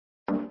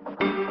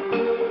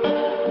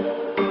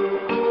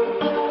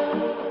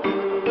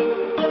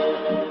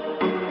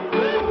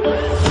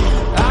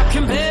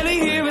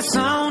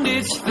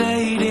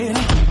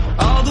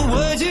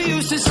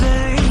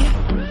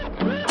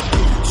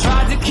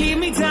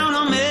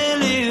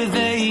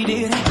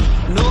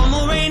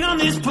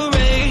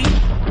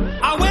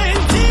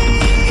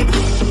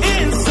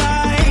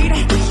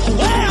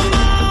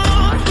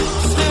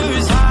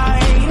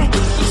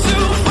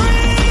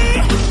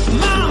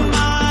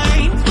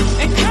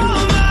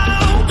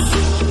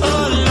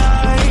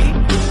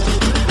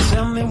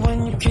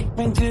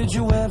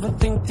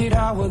that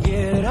I will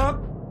get up.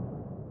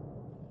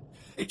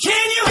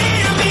 Can you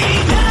hear me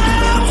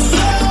now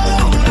so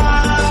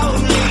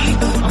loudly?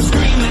 I'm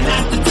screaming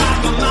at the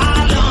top of my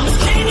lungs.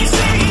 Can you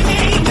see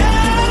me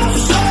now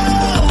so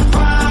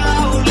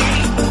proudly?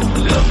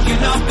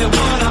 Looking up at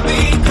what I've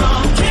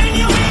become. Can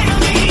you hear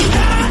me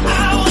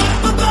now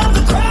up above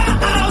the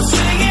crowd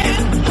singing?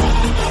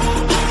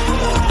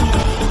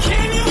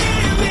 Can you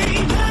hear me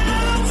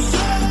now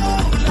so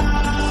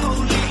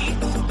loudly?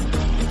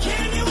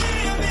 Can you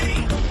hear me?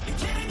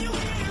 Can you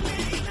hear me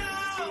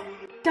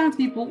now? كانت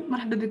بيبو،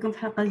 مرحبا بكم في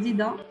حلقة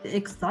جديدة في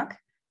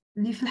إكستاك.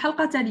 اللي في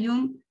الحلقة تاع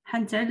اليوم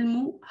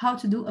حنتعلموا how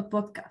to do a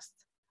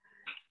podcast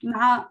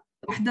مع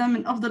واحدة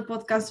من أفضل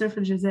بودكاستر في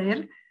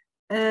الجزائر.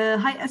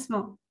 هاي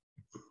أسماء.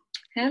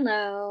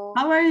 Hello.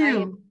 How are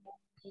you?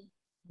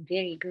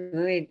 Very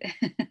good.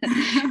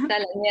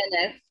 سلام يا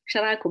ناس، شو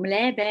راكم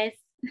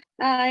لاباس؟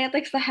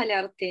 يعطيك الصحة اللي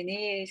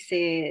عرضتيني.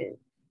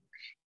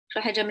 شو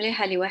حاجة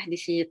مليحة لي واحد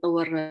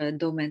يطور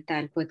الدومين تاع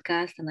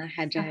البودكاست. أنا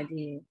حاجة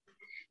هذه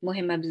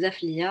مهمة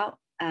بزاف ليا،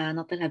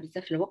 نعطيلها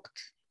بزاف الوقت،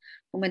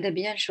 وماذا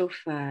بيا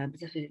نشوف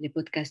بزاف لي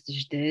بودكاست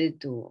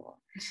جدد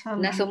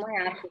والناس ما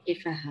يعرفوا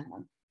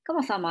كيفاه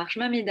كما صامارش.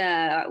 ما ميدا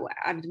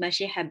عبد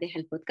ماشي حاب يحل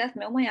البودكاست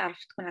ما هو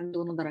يعرف، تكون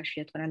عنده نظرة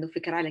شوية، تكون عنده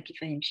فكرة على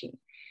كيفاه يمشي.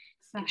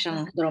 كيفاش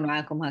نهضروا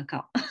معاكم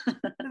هكا.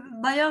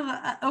 دايوغ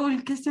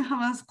أول كيستيون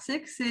حابة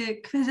نسقسيك سي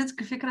كيفاش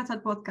جاتك الفكرة تاع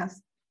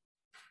البودكاست؟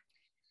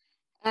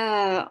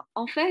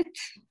 ان فيت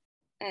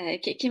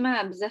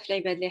كيما بزاف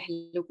العباد اللي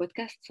يحلوا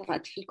بودكاست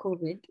صرات في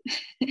الكوفيد.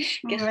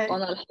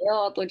 كيخطونا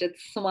الحياط وجات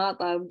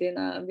السماطه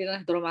وبدينا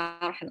نهضروا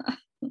مع روحنا.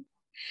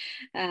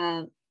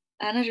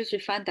 انا جو سوي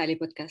فان تاع لي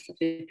بودكاست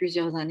في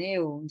بليزيور زاني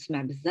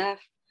ونسمع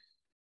بزاف.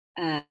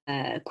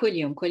 كل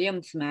يوم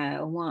نسمع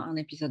او موان ان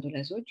ايبيزود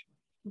ولا زوج.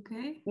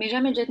 اوكي. مي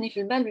جامي جاتني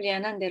في البال بلي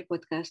انا ندير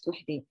بودكاست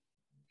وحدي.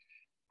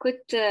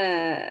 كنت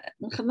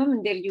نخمم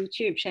ندير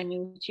يوتيوب، شان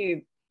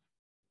يوتيوب.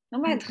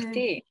 ومن بعد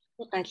اختي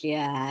قالت لي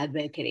يا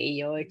بكري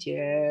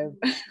يوتيوب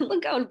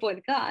لقاو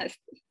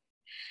البودكاست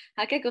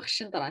هكاك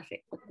وخشنت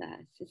راسي. قلت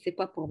سي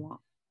با بور موا.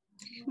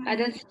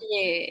 هذا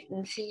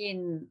نسي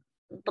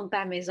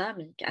نطبع مي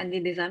زامي. عندي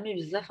دي زامي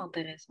بزاف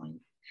انتريسون،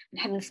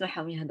 نحب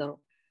نسمعهم يهضروا.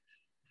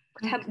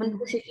 كنت حاب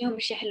نبوسي فيهم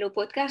باش يحلوا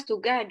بودكاست،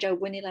 وكاع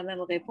جاوبوني لا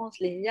ميم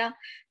ريبونس اللي هي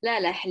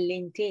لا حلي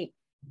انتي.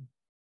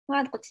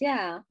 وعاد قلت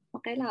يا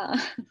وقيلا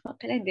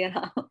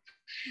نديرها،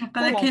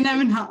 وقيلا كاينه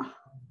منها.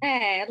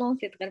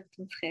 لونسيت غير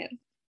بتمسخير.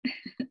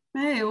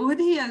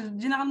 وهذه هي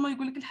جينيرالمون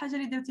يقول لك الحاجه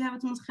اللي درتيها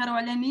بتمسخيره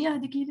وعلانيه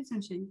هذيك هي اللي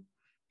تمشي.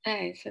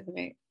 سي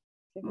فري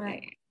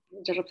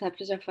جربتها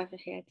بليزيور فوا في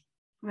حياتي.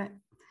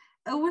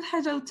 اول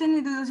حاجه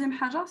والثاني دوزيام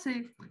حاجه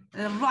سي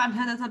الرعب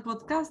هذا تاع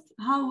البودكاست.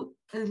 هاو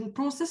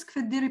البروسيس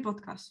كيف ديري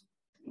بودكاست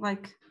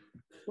لايك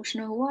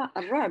وشنو هو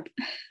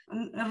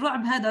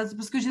الرعب هذا؟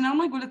 باسكو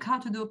جينيرالمون يقول لك هاو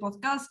تو دو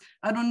بودكاست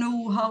اي دون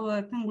نو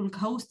هاو نقول لك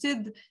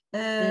هوستد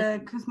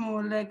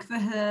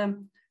كيفاه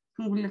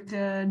نقول لك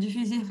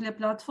ديفيزيه في لي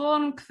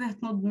بلاتفورم، كيفاه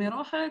تنظمي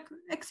روحك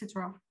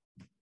اكسترا.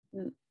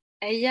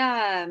 هي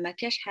ما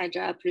كاش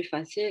حاجه بلو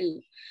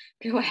فاسيل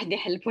كي واحد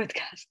يحل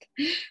بودكاست.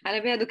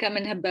 على بالو كان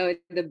من هبه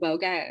ودبه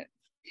وكاع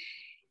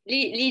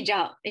لي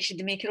جا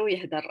يشد ميكرو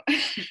يهدر.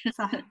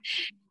 صح.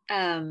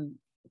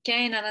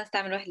 كاين انا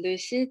نستعمل واحد لو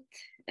سيت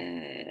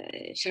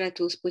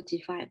شريته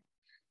سبوتيفاي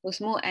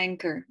واسمه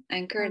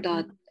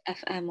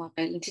anchor.fm.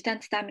 واقيلا انت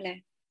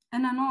تستعمله؟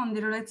 انا نو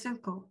ندير رايت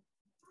سيركل.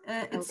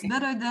 it's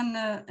better than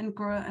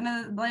anchor.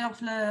 انا ضايع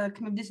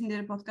كما بديت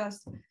ندير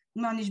بودكاست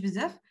ما عنيش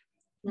بزاف،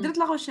 درت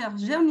لا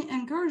ريشيرش جاوني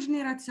انكور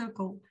جني رايت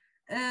سيركل.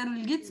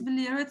 لقيت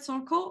باللي رايت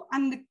سيركل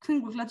عندك فين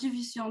نقول لا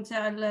ديفيسيون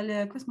تاع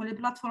كيسمو لي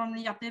بلاتفورم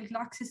اللي يعطي لك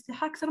الاكسس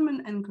تاعها اكثر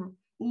من انكور.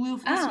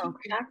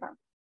 عارفه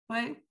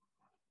وي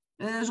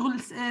شغل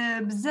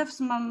بزاف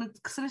سما ما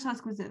تكسريش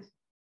راسك بزاف.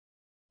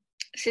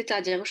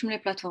 سيتادير واش من لي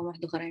بلاتفورم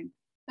واحد اخرين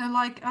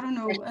لايك اي دون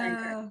نو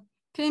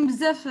كاين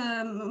بزاف.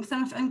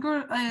 مثلا في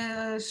انكور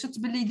شفت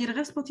باللي يدير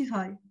غير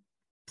سبوتيفاي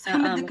بصح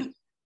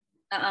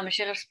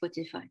ماشي غير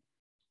سبوتيفاي،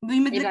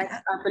 يبعث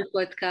ابل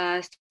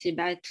بودكاست،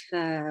 يبعث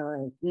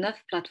في 9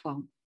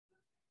 بلاتفورم.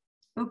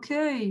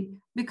 اوكي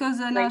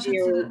بيكوز انا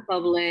شفت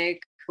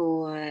بابليك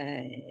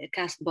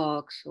وكاست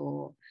بوكس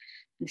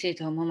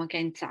ونسيتهم هما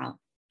كاين 9.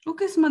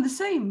 اوكي اسمها the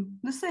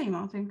same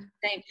I think.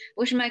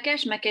 واش ما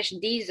كاش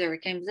ديزر.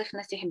 كاين بزاف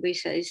ناس يحبوا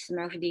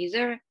يسمعوا في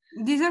ديزر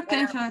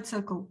كاين في رايت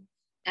سيركل.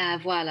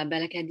 فوالا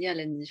بالك هذه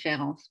لا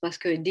ديفيرونس،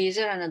 باسكو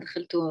ديزر انا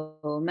دخلته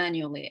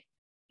مانيولي.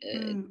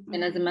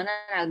 لازم انا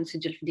نعاود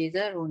نسجل في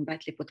ديزر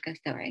ونبعث لي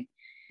بودكاست تاعي،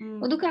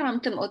 ودوكا راهم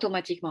تم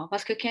اوتوماتيكمون.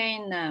 باسكو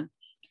كاين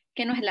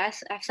واحد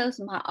العفسه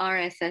اسمها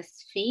RSS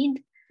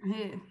feed.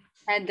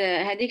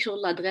 هذيك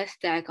شغل لادريس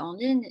تاعك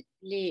اونلاين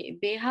اللي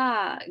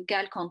بها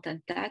كاع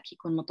الكونتنت تاعك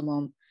يكون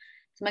مضموم.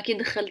 ما كي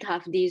دخلتها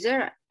في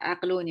ديزر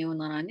عقلوني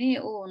ونراني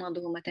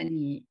وناضوا مثلا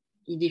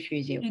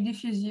يديفيوزيو.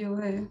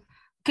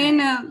 كاين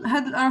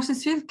هاد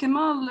الارسيس فيد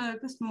كما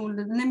اسمه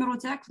النيميرو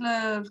تاعك في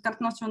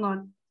الكارت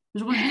ناسيونال.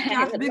 شغل بيك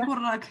يعرف بيك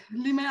وراك.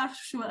 اللي ما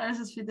يعرفش شو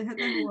ارسيس فيد هذا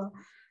هو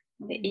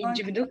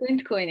يجبدوك وين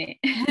تكوني.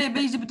 هي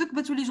بيجبدوك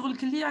بتولي شغل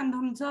كلي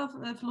عندهم انت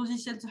في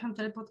اللوجيسيال تاعهم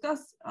تاع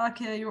البودكاست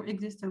راك يور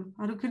اكزيستون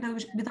هذوك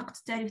واش بطاقه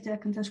التعريف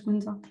تاعك انت شكون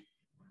انت.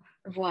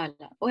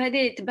 فوالا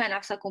وهذه تبان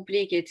عفسه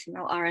كومبليكيت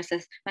تسمعوا ار اس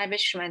اس ما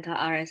عرفتش شو معناتها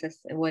ار اس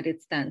اس what it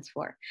stands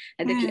for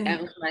هذاك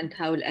الار واش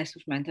معناتها والاس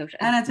واش معناتها واش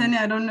انا تاني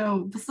I don't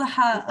know بصح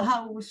ها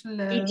واش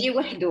يجي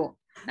وحده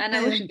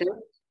انا واش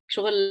درت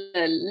شغل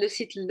لو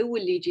سيت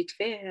الاول اللي جيت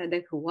فيه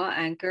هذاك هو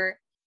انكر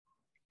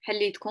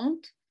حليت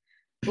كونت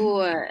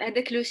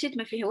وهذاك لو سيت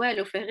ما فيه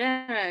والو فيه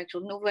غير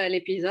شغل نوفال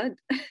ايبيزود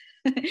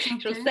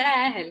شغل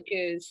ساهل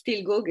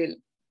ستيل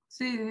جوجل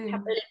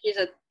حط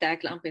الابيزود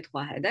تاعك الام بي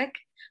 3 هذاك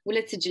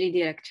ولا تسجلي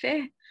ديريكت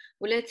فيه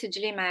ولا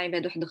تسجلي مع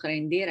عباد واحد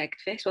اخرين ديريكت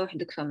فيه سواء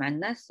وحدك سواء مع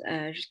الناس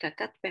جوسكا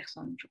 4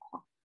 بيرسون جو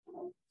كرو.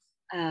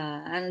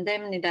 انا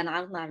دائما اذا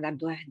نعرض مع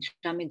عبد واحد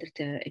جامي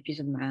درت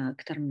ابيزود مع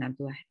اكثر من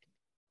عبد واحد.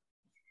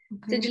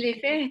 تسجلي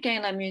فيه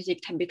كاين لا ميوزيك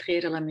تحبي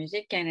تغيري لا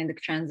ميوزيك كاين عندك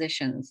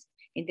ترانزيشنز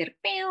يدير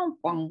بيم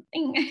بوم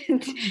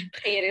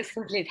تخيري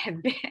الصوت اللي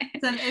تحبيه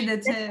حتى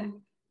الاديت.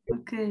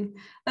 اوكي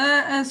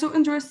سو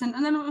انتريستين.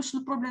 انا واش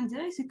البروبليم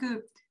تاعي سي كو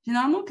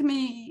جينيرالمون كما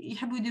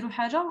يحبوا يديروا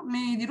حاجه ما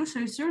يديروش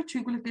ريسيرش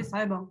ويقول لك لي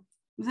صعيبه.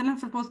 مثلا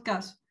في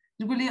البودكاست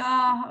تقول لي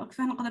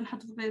كيفاه نقدر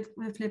نحط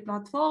في لي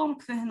بلاتفورم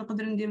كيفاه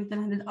نقدر ندير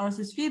مثلا هاد الار اس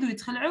اس فيد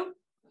ويتخلعوا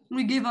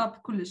ويجيف اب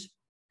كلش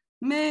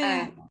مي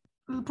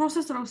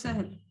البروسيس راه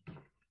سهل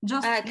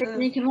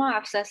تكنيكمون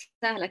عفسه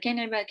سهله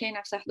كاين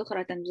عفسه واحده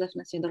اخرى بزاف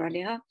ناس يدوروا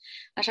عليها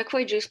اشاك فوا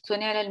يجوا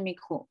يسقطوني على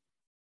الميكرو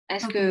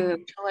اسكو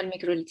هو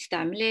الميكرو اللي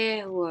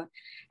تستعمليه هو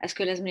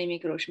اسكو لازم لي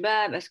ميكرو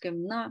شباب اسكو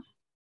منا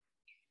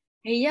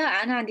هي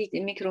انا عندي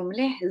ميكرو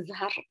مليح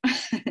الزهر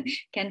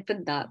كان في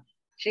الدار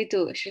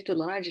شريتو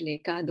لراجلي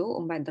كادو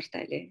ومن بعد درت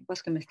عليه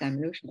باسكو ما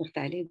استعملوش درت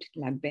عليه بديت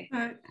نلعب به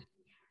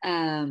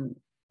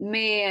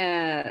مي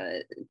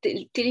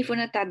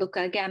التليفونات تاع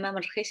دوكا كاع ما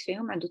رخيص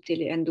فيهم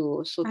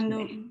عنده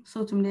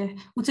صوت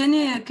مليح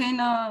وثاني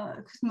كاينه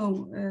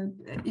اسمو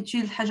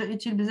يتشيل حاجه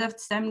يتشيل بزاف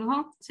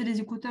تستعملوها سي لي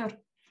زيكوتور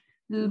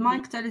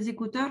المايك تاع لي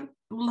زيكوتور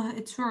والله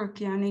اتس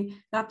ورك يعني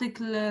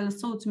يعطيك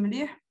الصوت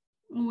مليح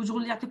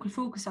وشغل يعطيك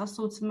الفوكس على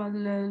الصوت مع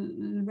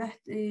البحث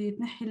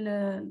تنحي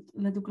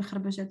هذوك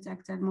الخربشات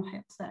تاعك تاع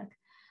المحيط تاعك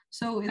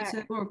سو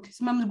اتس ورك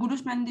ما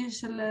تقولوش ما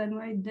عنديش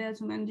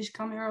المعدات وما عنديش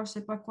كاميرا سي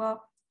با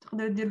كوا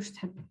تقدر دير واش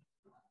تحب.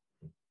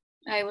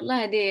 اي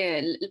والله هذه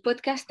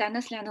البودكاست تاع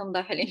الناس اللي عندهم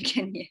ضعف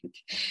الامكانيات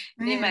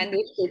اللي ما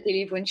عندوش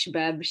تليفون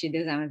شباب باش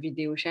يدير زعما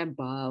فيديو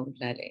شابه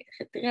ولا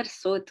غير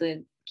الصوت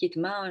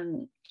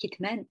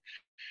كيتمان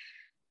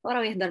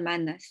وراه يهضر مع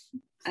الناس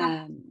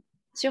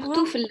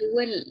سورتو في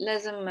الاول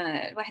لازم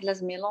الواحد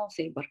لازم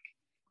يلونسي برك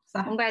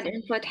ومن بعد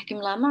اون فوا تحكم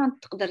لا مان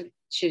تقدر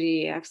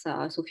تشري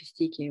عفسه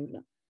سوفيستيكي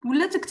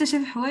ولا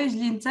تكتشف حوايج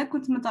اللي انت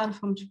كنت ما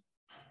تعرفهمش.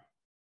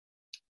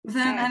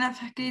 مثلا انا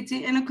في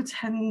حكايتي انا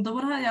كنت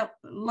ندورها يا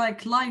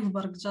لايف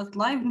برك جات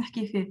لايف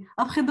نحكي فيه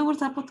ابخي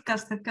دورتها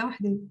بودكاست هكا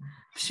وحدي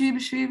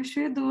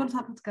بشوي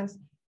دورتها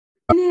بودكاست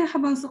يعني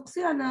حابه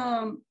نسقسي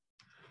على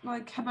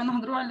حابه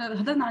نهضروا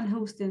على هضرنا على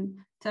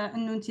الهوستين تاع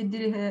انه انت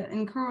ديريه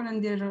انكر ولا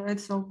ندير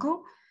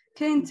ادسوكو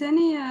كاين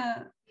ثاني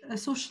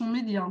السوشيال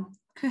ميديا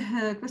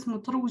كيف اسمه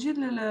تروجي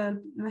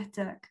للبحث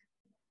تاعك.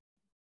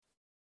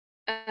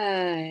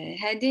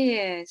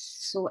 هذه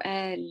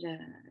سؤال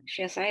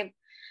شيء صعيب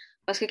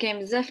باسكو كاين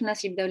بزاف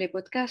ناس يبداو لي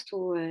بودكاست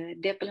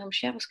وديق لهم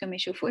شي باسكو ما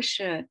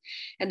يشوفوش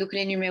هذوك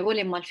لي نيميرو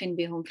اللي مالفين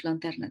بهم في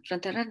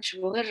الانترنت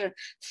نشوفوا غير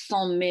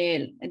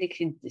 100,000 هذيك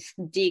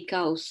 10K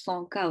و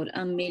 100K و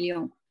 1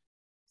 مليون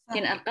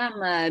كاين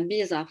ارقام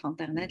بيزا في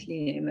الانترنت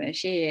اللي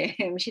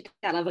ماشي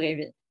تاع لا فري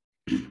في.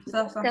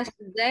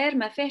 بودكاست الجزائر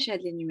ما فيهش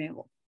هاد لي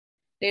نيميرو.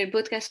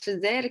 البودكاست في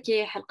الجزائر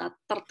كي حلقه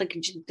طرطق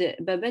جد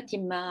بابات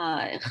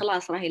يما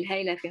خلاص راهي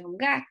الهايله فيهم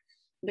كاع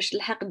باش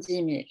تلحق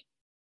 10,000.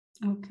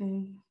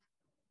 اوكي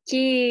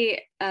كي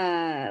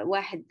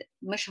واحد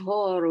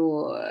مشهور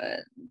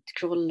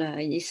وشغل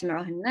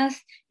يسمعوه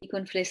الناس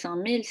يكون في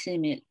 100,000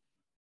 6,000.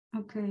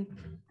 اوكي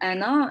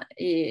انا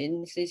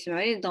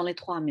يسمعوني دون لي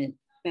 3,000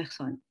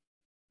 بيرسون.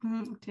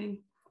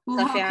 اوكي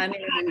صافي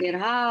عامين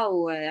نديرها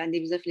وعندي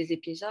بزاف لي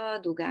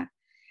زيبيزود وكاع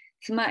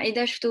تسمى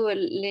اذا شفتوا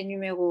لي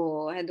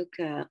نيميرو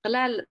هذوك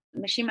قلال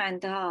ماشي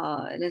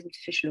معناتها لازم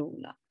تفشلوا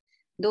ولا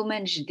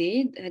دومين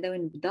جديد هذا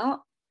وين نبدا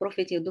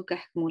بروفيتي دوكا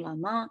حكموا لا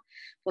ما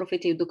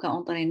بروفيتي دوكا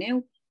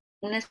اونطرينيو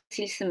الناس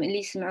اللي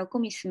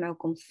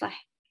يسمعوكم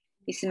صح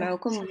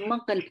يسمعوكم من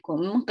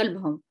قلبكم من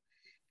قلبهم.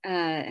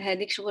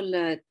 هذيك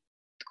شغل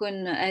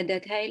تكون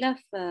أداة هايلة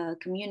في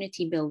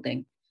community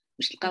building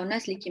باش تلقاو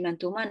ناس اللي كيما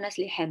نتوما الناس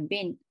اللي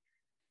حابين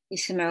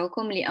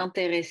يسمعوكم اللي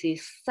انتريسي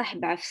صح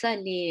بعفسه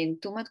اللي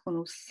نتوما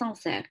تكونوا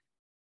سانسير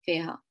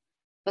فيها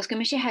باسكو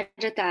ماشي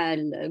حاجه تاع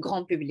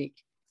الغران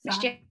بوبليك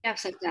ماشي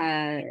عفسه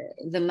تاع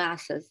ذا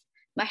ماسز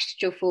ما حش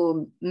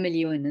تشوفوا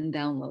مليون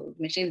داونلود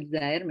ماشي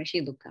الجزائر ماشي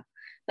دوكا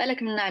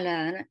بالك من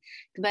على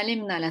تبالي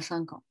من على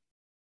 5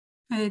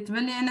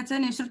 تبان لي انا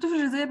ثاني شفتو في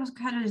الجزائر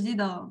باسكو حاجه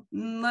جديده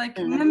لايك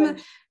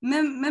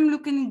ميم لو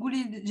كان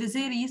نقولي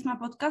جزائري يسمع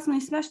بودكاست ما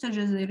يسمعش تاع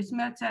الجزائر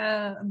يسمع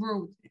تاع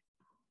برود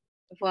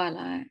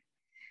فوالا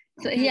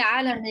هي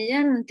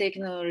عالميا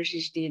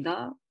تكنولوجيا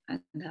جديده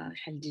عندها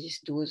شحال 10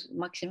 12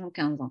 ماكسيموم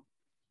 15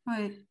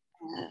 وي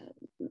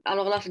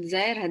الوغ لا في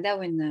الجزائر هذا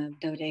وين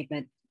بداو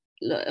العباد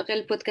غير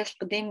البودكاست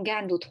القديم كاع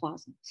عنده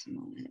 3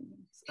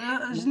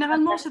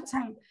 جينيرالمون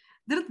شفتهم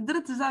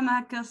درت زعما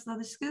هكا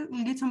ستاتيستيك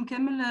لقيتهم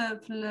كامل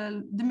في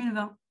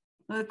 2020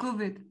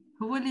 كوفيد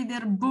هو اللي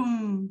دار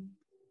بوم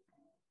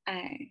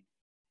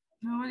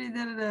هو اللي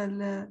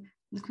دار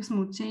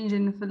اسمه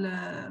تشينجين في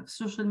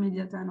السوشيال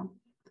ميديا تاعنا.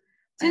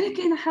 ثاني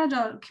كاينه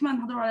حاجه كيما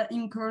نهضروا على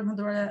انكور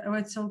نهضروا على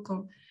ريد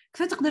سيركل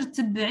كيف تقدر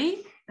تتبعي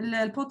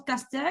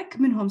البودكاست تاعك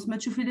منهم ما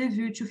تشوفي لي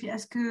فيو تشوفي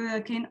اسكو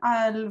كاين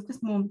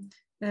اسمه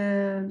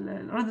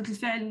ردة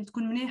الفعل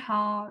تكون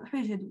مليحه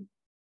الحوايج هادو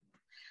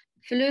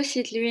في لو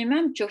سيت لوي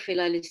ميم تشوفي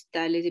لا ليست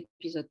تاع لي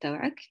زيبيزود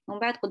تاعك ومن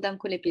بعد قدام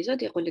كل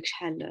ايبيزود يقول لك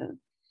شحال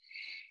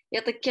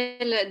يعطيك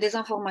دي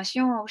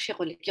زانفورماسيون واش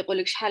يقول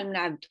لك شحال من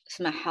عبد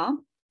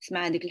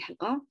سمع هذيك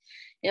الحلقه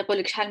يقول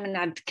لك شحال من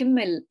عبد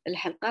كمل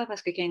الحلقه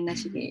باسكو كاين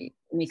الناس اللي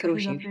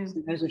ميكروشي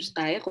يسمعوا 2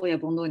 دقائق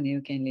ويابوندوني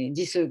وكاين اللي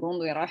 10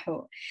 سكوند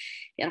ويروحوا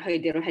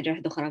يديروا حاجه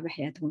واحده اخرى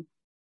بحياتهم.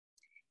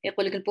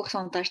 يقول لك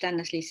البورسنتاج تاع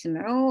الناس اللي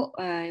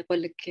يسمعوا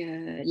يقول لك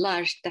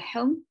لاج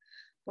تاعهم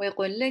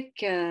ويقول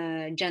لك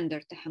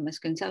جندر تاعهم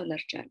اسكو نساء ولا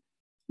رجال.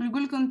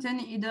 نقول لكم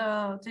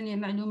ثاني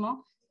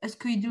معلومه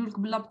اسكو يديروا لك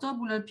باللابتوب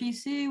ولا البي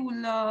سي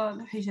ولا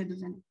الحاجه هادو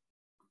ثاني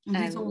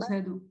الديتولز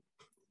هادو.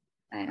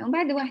 ومن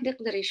بعد واحد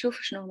يقدر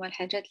يشوف شنو هما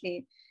الحاجات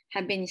اللي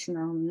حابين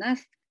يسمعوهم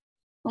الناس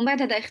ومن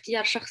بعد هذا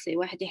اختيار شخصي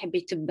واحد يحب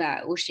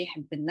يتبع واش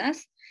يحب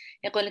الناس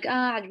يقول لك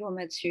عجبهم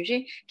هذا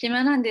السوجي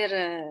كيما انا ندير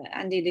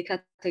عندي دي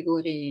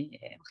كاتيجوري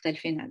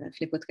مختلفين على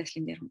في البودكاست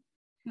اللي نديرهم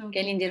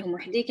كاين اللي نديرهم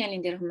وحدي كاين اللي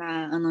نديرهم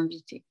مع ان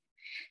انفيتي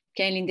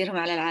كاين اللي نديرهم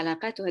على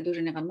العلاقات وهادو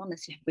جينيرالمون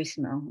الناس يحبوا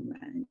يسمعوهم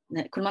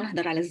كل ما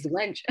نهضر على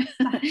الزواج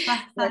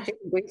صح الناس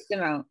يحبوا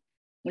يسمعوا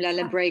ولا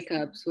على بريك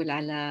ابس ولا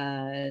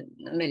على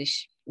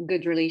ماليش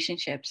good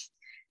relationships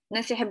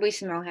الناس يحبوا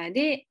يسمعوا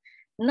هذه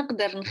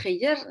نقدر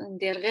نخير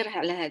ندير غير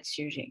على هذا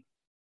السوجي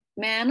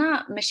ما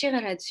انا ماشي غير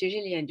هذا السوجي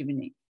اللي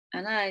يعجبني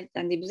انا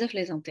عندي بزاف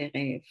لي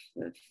زانتيغي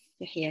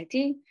في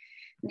حياتي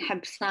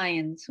نحب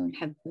ساينس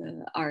ونحب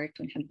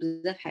ارت ونحب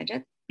بزاف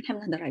حاجات نحب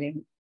نهضر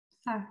عليهم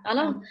صح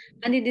الوغ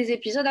عندي دي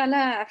زيبيزود على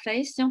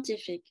عفايس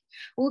سيانتيفيك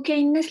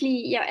وكاين الناس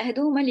اللي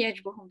هادو هما اللي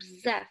يعجبوهم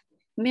بزاف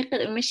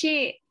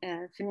ماشي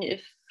في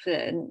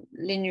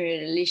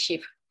لي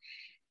شيفر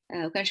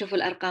وكنشوفوا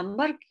الارقام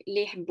برك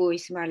اللي يحبوا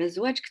يسمعوا على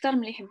الزواج اكثر من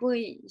اللي يحبوا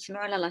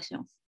يسمعوا على لا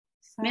سيونس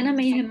مي انا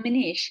ما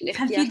يهمنيش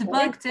الاختيار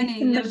الفيدباك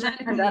ثاني يرجع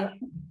لك مليح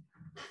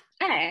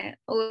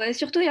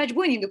وسورتو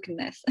يعجبوني دوك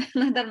الناس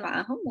نهضر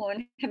معاهم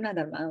ونحب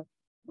نهضر معاهم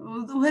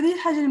وهذه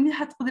الحاجه اللي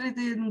مليحه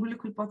تقدري نقول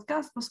لك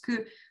البودكاست باسكو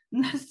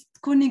نحس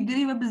تكوني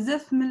قريبه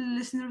بزاف من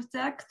الليسنر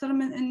تاعك اكثر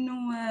من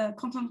انه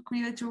كونتنت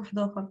كرياتور واحد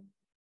اخر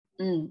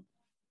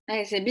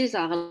اي سي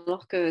بيزار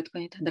الوغ كو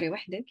تكوني تهضري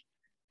وحدك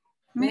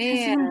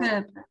مي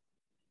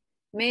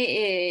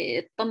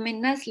مي طمي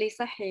الناس اللي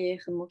صح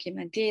يخدموا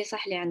كيما انتي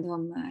صح اللي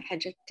عندهم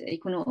حاجات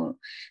يكونوا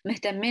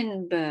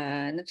مهتمين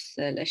بنفس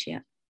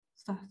الاشياء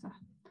صح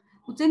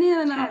وثاني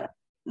انا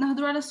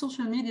نهضروا على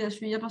السوشيال ميديا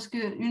شويه باسكو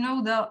you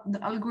know the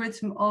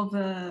algorithm of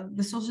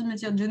the social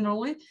media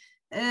generally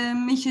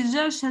ما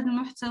يشجعش هذا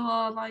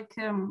المحتوى like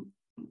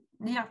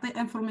اللي يعطي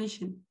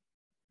information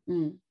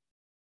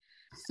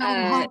so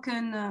how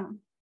can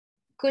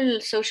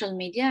كل سوشيال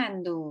ميديا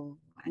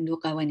عنده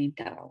قوانين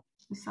تاعو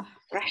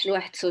صح راح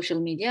لواحد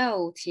السوشيال ميديا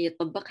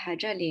وتيطبق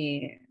حاجه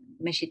اللي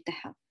ماشي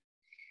تاعها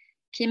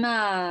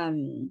كيما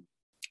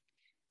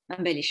ما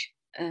باليش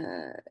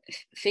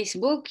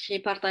فيسبوك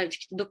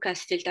يبارطاج دوكا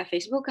ستيل تاع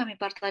فيسبوك راهم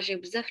يبارطاجيو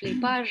بزاف لي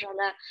باج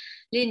على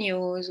لي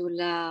نيوز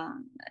ولا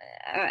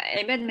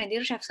عباد ما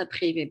يديروش عفسه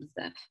بريفي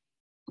بزاف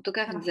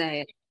دوكا في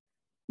الجزائر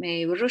ما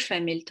يوروش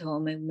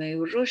فاميلتهم ما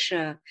يوروش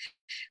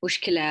واش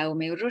كلاو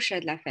وما يوروش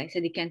هاد العفايس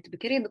هذه كانت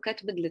بكري دوكا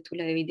تبدلت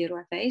ولا يديروا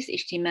عفايس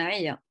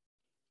اجتماعيه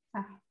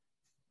صح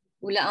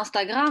ولا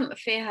انستغرام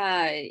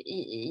فيها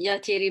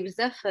ياتيري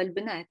بزاف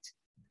البنات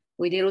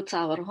ويديروا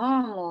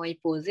تصاورهم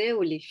ويبوزي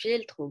واللي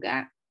فيلتر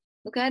وكاع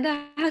دوك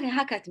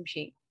هذا هكا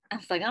تمشي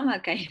انستغرام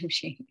هكا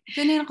يمشي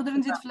ثاني نقدر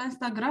نزيد في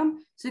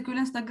الانستغرام سيكو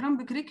الانستغرام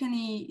بكري كان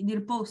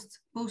يدير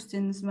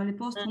بوستين اسمها لي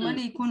بوست هما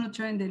اللي يكونوا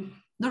تريندين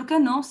دركا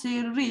نو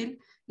سي ريل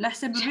على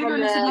حساب الريل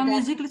ولا حساب لا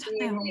ميوزيك اللي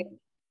تحطيهم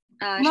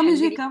لا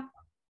ميوزيكا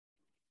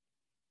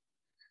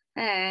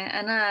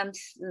انا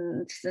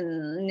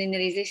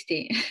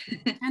نريزيستي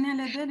انا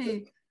على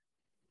بالي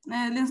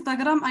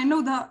الانستغرام اي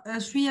نو دا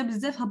شويه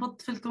بزاف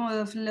هبط في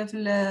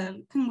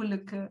كنقول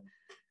لك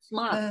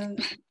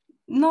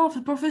نو في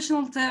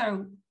البروفيشنال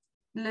تاعو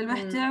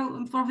الواحد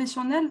تاعو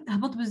بروفيشنال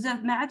هبط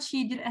بزاف ما عادش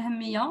يدير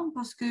اهميه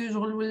باسكو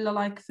شغل ولا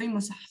لايك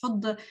فيموس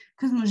حفظ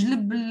كنت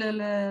نجلب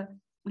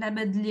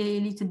العباد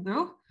اللي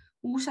يتبعوه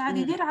واش عاد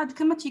يدير عاد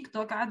كما تيك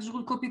توك عاد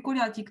شغل كوبي كولي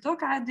على تيك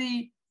توك عاد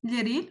لي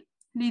ريل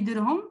اللي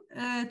يديرهم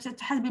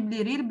تحسبي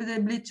بلي ريل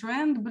بلي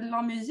ترند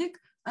بلا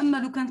ميوزيك اما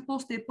لو كانت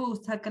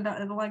بوست هكا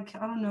لايك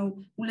اي دون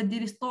نو ولا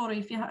ديري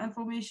ستوري فيها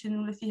انفورميشن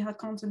ولا فيها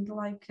كونتنت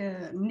لايك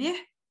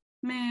مليح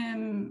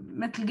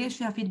ما تلقاش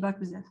فيها فيدباك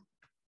بزاف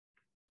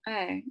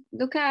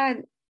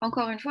دوكا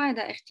encore une fois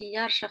هذا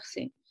اختيار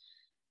شخصي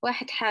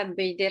واحد حاب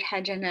يدير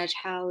حاجة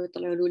ناجحة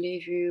ويطلعوا له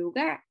لي فيو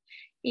وكاع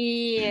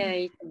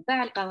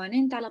يتبع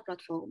القوانين تاع لا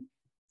بلاتفورم.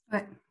 وي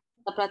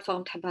لا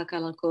بلاتفورم تحب هكا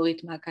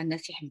الالغوريثم هكا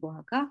الناس يحبوا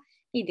هكا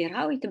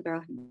يديرها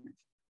ويتبعوه الناس.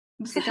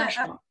 سي ان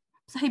شوا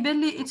بصح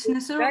يبان لي اتس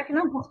نسر راك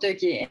نيمبورط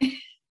كي.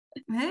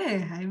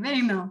 هاي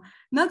باينه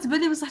ما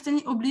تبان لي بصح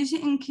تاني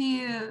اوبليجي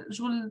انكي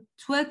شغل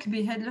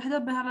تواكبي هاد الوحده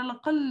بها على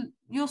الاقل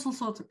يوصل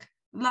صوتك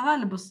لا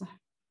غالب بصح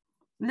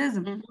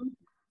لازم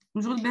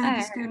شغل باه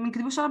باسكو ما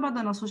نكذبوش على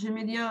بعضنا السوشيال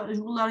ميديا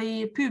شغل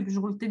راهي بوب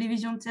شغل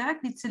التلفزيون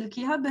تاعك اللي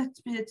تسلكيها باه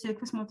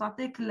كيفاش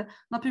تعطيك لا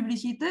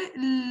بوبليسيتي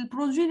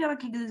البرودوي اللي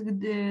راكي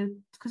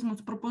كيفاش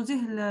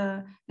تبروبوزيه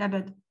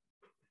العباد.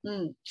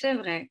 سي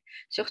فري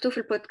سورتو في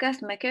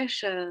البودكاست ما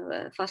كاش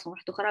فاصون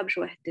واحده اخرى باش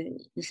واحد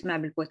يسمع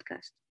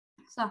بالبودكاست.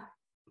 صح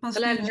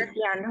باسكو غير الناس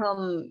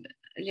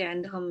اللي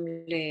عندهم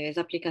لي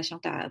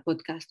زابليكاسيون تاع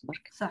بودكاست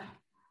برك.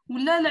 صح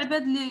ولا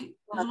العباد اللي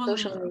السوشيال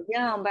شغل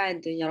ميديا ومن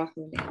بعد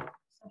يروحوا ليه.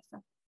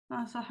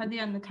 صح صح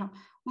هذه عندك حق.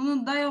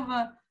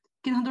 ودايوغ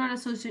كي نهضروا على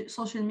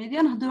السوشيال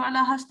ميديا نهضروا على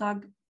هاشتاغ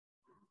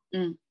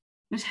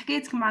مش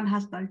حكايتك مع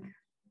الهاشتاغ.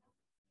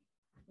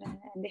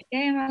 عندي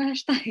حكايه مع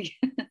الهاشتاغ.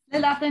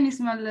 لا اعطيني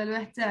اسم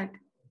الواحد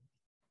تاعك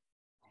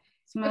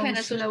اسمه شوف انا وش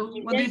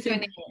السوشيال what do you ميديا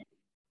think؟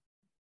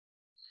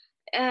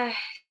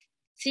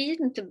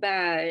 سيت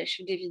نتبع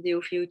شوف دي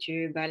فيديو في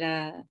يوتيوب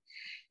على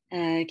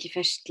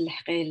كيفاش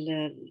تلحقي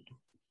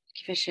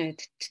كيفاش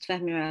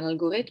تتفاهمي مع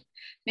الالغوريثم.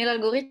 مي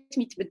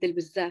الالغوريثم يتبدل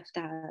بزاف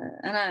تاع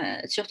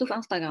انا سورتو في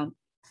انستغرام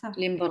صح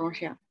اللي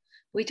مبرونشيا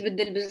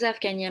ويتبدل بزاف.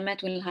 كان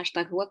يامات وين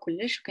الهاشتاغ هو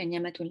كلش وكان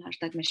يامات وين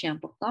الهاشتاغ ماشي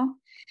امبورطون.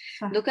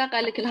 صح دوكا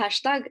قال لك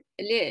الهاشتاغ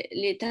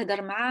اللي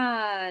تهدر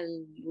مع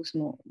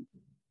واسمو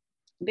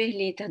به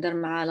اللي تهدر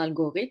مع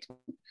الالغوريثم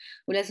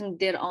ولازم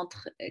دير انتر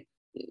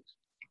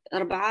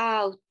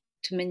 4 و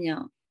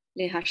 8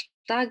 لي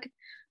هاشتاغ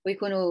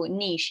ويكونوا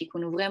نيش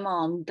يكونوا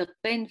فريمون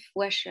مدقين في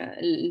واش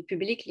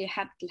البوبليك اللي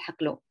حاب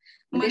تلحق له. وما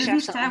ما ديرش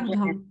لازمش عفسه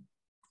تعاودهم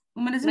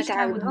وما ما لازمش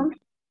تعاودهم.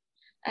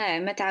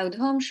 تعاودهم ما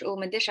تعاودهمش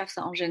وما ديرش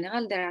عفسه اون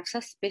جينيرال دير عفسه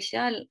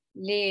سبيسيال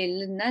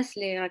للناس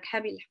اللي راك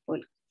حاب يلحقوا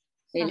لك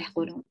صح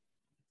يلحقوا لهم.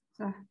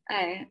 صح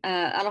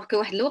الوغ كو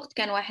واحد الوقت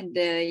كان واحد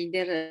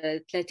يدير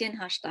 30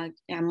 هاشتاغ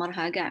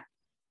يعمرها كاع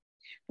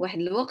واحد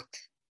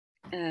الوقت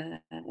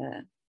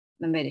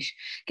ما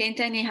باليش. كاين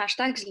تاني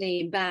هاشتاغز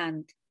اللي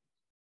باند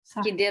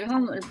صح كي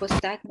ديرهم البوست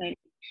تاعك ما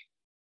يلحقش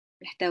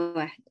حتى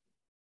واحد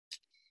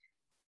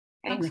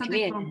علم ça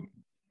كبير. dépend.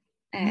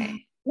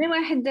 مي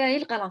واحد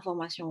يلقى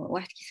لانفورماسيون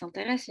واحد كي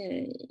سانتيريس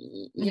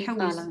يلقى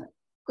يحوس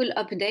كل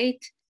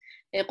ابديت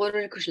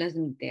يقولوا لك واش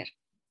لازم دير.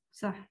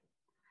 صح.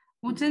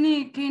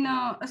 وتاني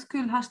كاينه اسكو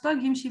الهاشتاغ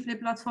يمشي في لي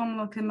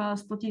بلاتفورم كما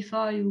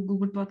سبوتيفاي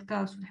وجوجل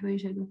بودكاست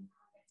والحوايج هادو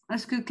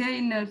اسكو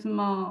كاين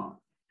تما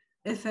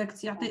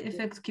افكت يعطي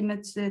افكت كيما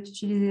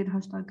تشيليزي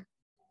الهاشتاغ.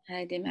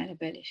 هذه ما على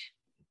باليش.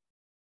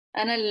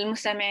 انا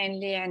المستمعين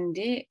اللي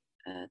عندي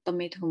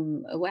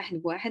طميتهم واحد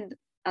بواحد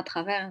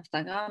اترافير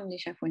انستغرام اللي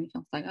شافوني في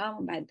انستغرام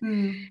ومن بعد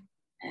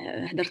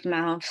هدرت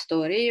معاهم في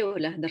ستوري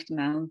ولا هدرت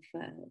معاهم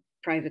في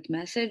برايفت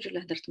مسج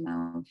ولا هدرت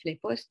معاهم في لي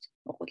بوست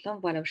وقلت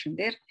لهم فوالا واش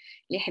ندير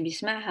اللي يحب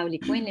يسمعها واللي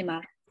كوين اللي ما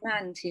عرف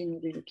يسمع نسي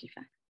نديرو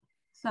كيفاه.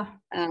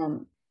 صح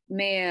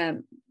مي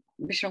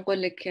باش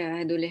نقول لك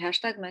هادو لي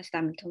هاشتاغ ما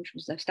استعملتهمش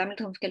بزاف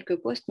استعملتهم في كلكو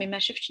بوست مي ما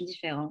شفتش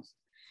ديفيرونس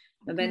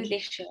ما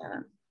بانتليش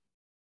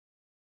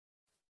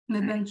ما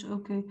بانش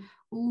اوكي.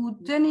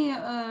 وثاني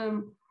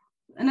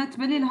انا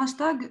تبالي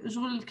الهاشتاغ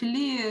شغل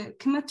كلي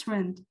كما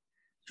ترند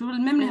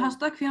شغل ميم لي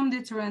هاشتاغ فيهم دي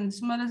ترند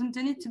ما لازم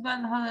تاني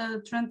تتبع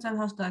الترند تاع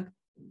الهاشتاغ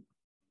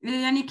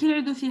يعني كي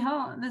نعيدوا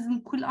فيها لازم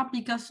كل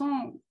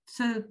ابليكاسيون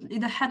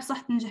اذا حاب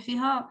صح تنجح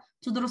فيها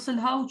تدرس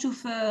لها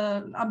وتشوف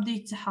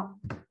الابديت تاعها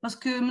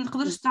باسكو ما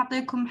نقدرش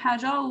نعطيكم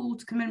حاجه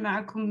وتكمل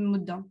معكم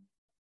مده.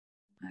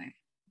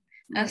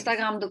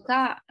 انستغرام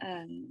دوكا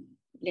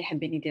اللي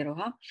حابين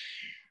يديروها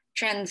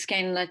ترندز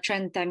كاين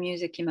ترند تاع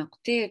ميوزك كيما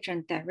قلتي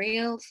ترند تاع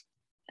ريلز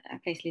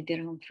عفايس اللي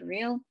يديرهم في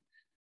ريل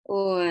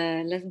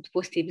ولازم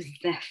تبوستي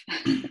بزاف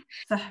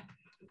صح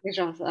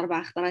ديجا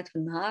 4 خطرات في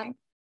النهار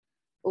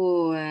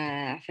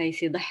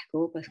وعفايس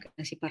يضحكوا باسكو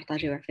الناس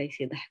يبارطاجيو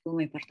عفايس يضحكوا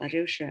ما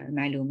يبارطاجيوش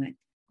معلومات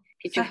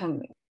كي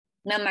تشوفهم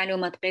نعم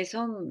معلومات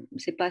قيسهم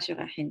سي با سور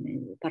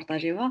رايحين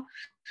يبارطاجيوها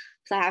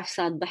بصح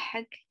عفسه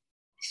تضحك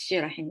الشي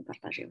رايحين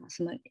يبارطاجيوها.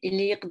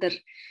 اللي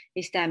يقدر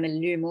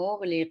يستعمل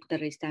لومور اللي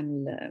يقدر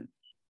يستعمل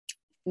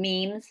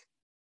ميمز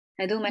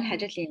هادو هما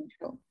الحاجات اللي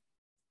ينجحوا.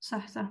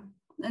 صح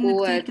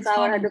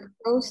وتصور هادوك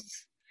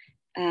بوست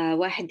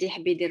واحد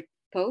يحب يدير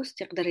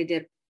بوست يقدر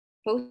يدير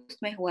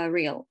بوست ما هو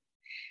ريل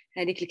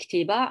هذيك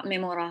الكتيبه مي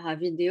موراها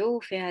فيديو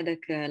في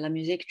هذاك لا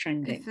ميوزيك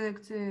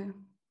تريندينغ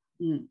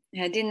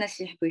هذه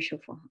الناس يحبوا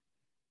يشوفوها.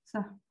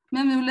 صح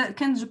ميم ولا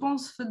كان جو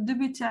بونس في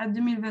الدوبي تاع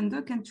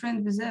 2022 كان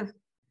ترند بزاف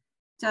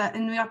تاع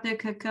انه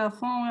يعطيك هكا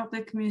فون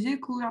ويعطيك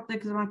ميوزيك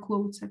ويعطيك زعما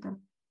كوت هكا.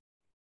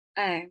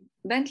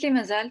 بانت لي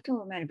مازالت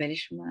وما على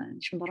باليش ما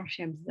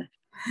نبرمش بزاف.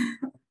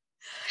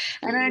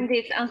 انا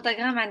عندي في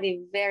انستغرام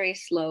عندي very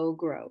slow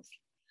growth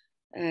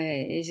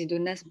يزيدوا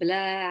الناس بلا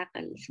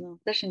عقل. ما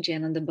نقدرش نجي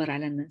انا ندبر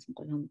على الناس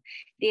نقول لهم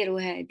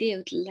ديروا هادي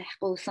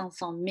وتلحقوا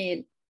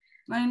 500,000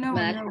 I know I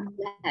ما know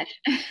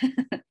لحقتهاش.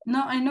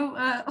 no I know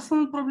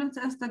اصلا البروبليم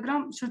تاع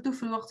انستغرام شفتو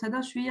في الوقت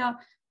هذا شويه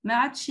ما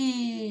عادش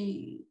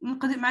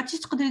ما عادش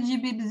تقدري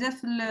تجيبي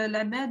بزاف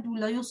العباد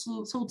ولا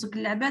يوصل صوتك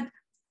للعباد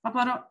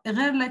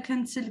غير لا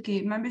كان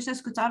تسلكي ما باش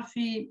اسكو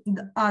تعرفي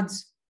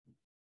ادز.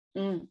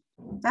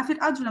 تعرفي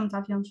الادز ولا ما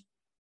تعرفيهمش؟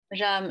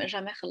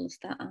 جامي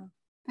خلصتها.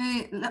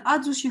 اي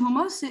الادز وشي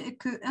هما سي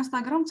كو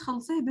انستغرام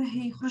تخلصيه باه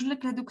يخرج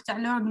لك هذوك تاع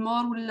لورد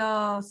مور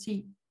ولا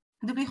سي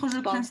هذوك يخرج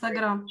لك في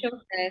انستغرام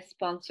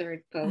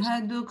sponsored post.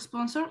 هادوك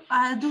سبونسر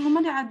هادو هما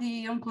اللي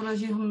عادي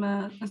ينكوراجيهم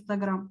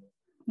انستغرام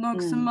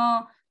دونك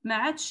سما ما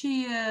عادش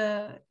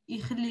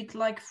يخليك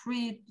لايك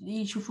فري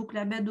يشوفوك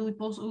العباد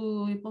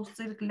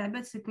ويبوستي لك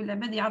العباد سيكو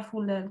العباد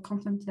يعرفوا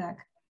الكونتنت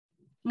تاعك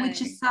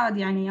which is sad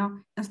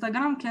يعني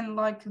انستغرام كان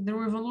like the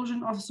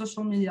revolution of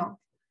social media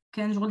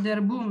كان شغل دار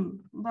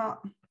بوم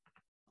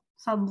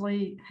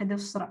صدقي هذا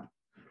الصراع.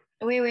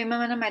 وي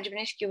ما انا ما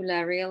عجبنيش كي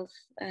ولا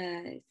ريلز.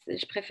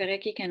 جو بريفيري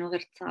كي كانوا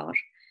غير تصاور.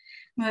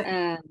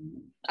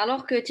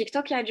 الوغ كو تيك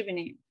توك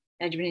يعجبني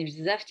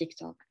بزاف. تيك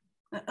توك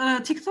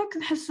تيك توك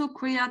نحسو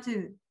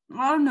كرياتيف I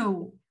don't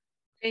know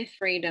فيه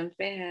فريدم،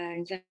 فيه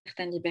une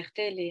certaine liberté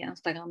اللي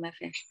انستغرام ما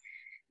فيهش.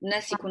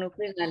 الناس يكونوا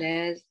بلوز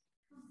غالاز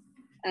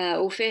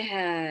وفيه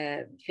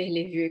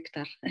لي فيو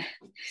اكثر.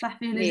 صح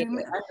فيه لي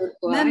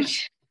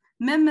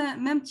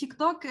ميم تيك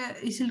توك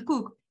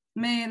يسلكوك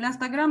مي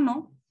الانستغرام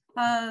نو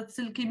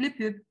تسلكي بلي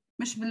بوب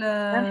مش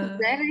بلا في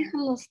الجزائر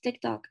يخلص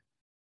تيك توك.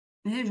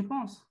 هي جو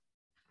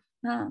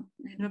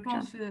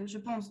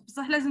بونس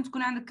بصح لازم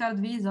تكون عندك كارد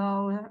فيزا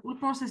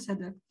والبروسيس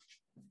هذا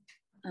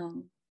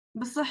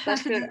بصح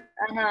باسكو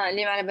انا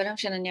اللي ما على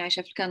بالهمش انني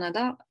عايشه في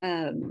كندا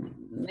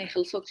ما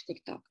يخلصوكش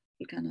تيك توك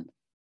في كندا.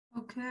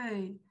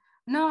 اوكي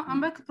نو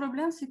عندك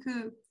البروبليم سي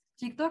كو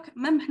تيك توك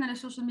ميم حنا لي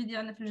سوشيال ميديا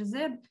عندنا في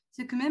الجزائر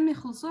سي كو ميم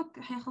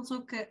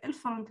حيخلصوك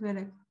 1000 فرنك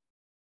بالك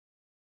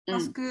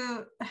باسكو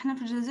احنا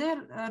في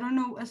الجزائر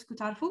رانو اسكو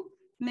تعرفوا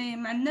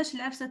ما عندناش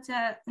العفسه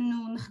تاع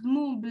انه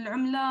نخدموا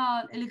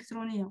بالعمله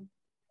الالكترونيه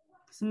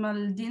تسمى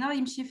الدينار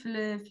يمشي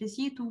في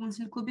السيت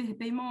ونسلكوا به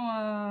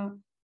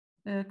بايمون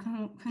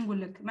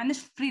كنقول لك ما عندناش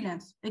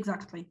فريلانس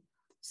اكزاكتلي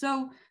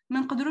سو ما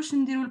نقدروش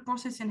نديروا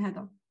البروسيسين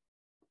هذا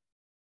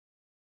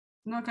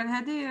دونك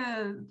هذه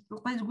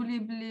تبقاي تقولي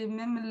بلي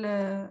ميم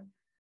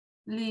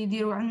اللي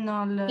يديروا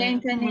عندنا كاين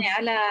ثاني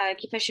على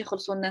كيفاش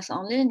يخلصوا الناس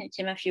اونلاين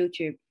كيما في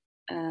يوتيوب.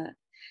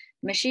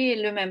 ماشي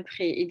لو ميم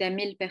بري. اذا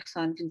 1000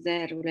 بيرسون في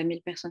الجزائر ولا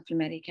 1000 بيرسون في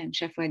الامريكان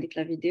شافوا هذيك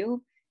لا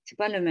فيديو سي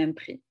با لو ميم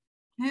بري.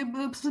 هي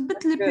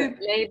بثبت لي بوب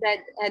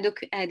العباد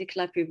هذيك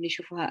لا بوب اللي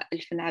يشوفوها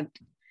 1000 عبد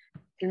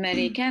في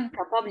الامريكان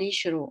كابابل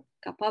يشرو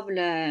كابابل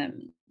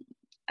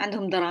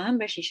عندهم دراهم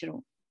باش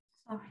يشرو.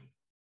 صح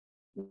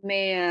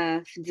مي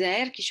في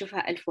الجزائر كي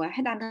يشوفها 1000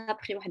 واحد عندها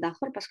بخي واحد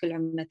اخر باسكو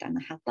العمله تاعنا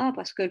حاطه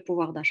باسكو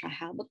البوفوار داشا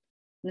حاطط.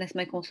 الناس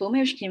ما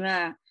يكونسوميوش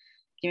كيما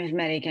في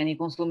الامريكان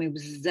يكونسوميو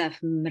بزاف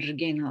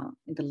مرقينها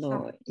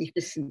يضلوا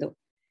يفسدوا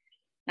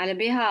على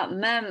بها.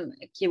 مام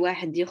كي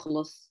واحد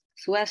يخلص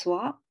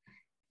سوا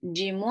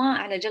تجي موان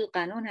على جال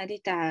القانون هذه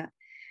تاع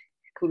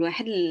كل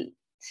واحد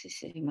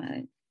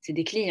سي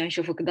دي كليون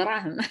يشوفوك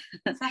دراهم.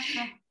 صح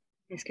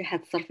اسكو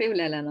حتصرفي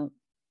ولا لا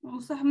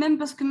وصح ميم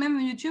باسكو ميم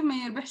يوتيوب ما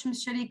يربحش من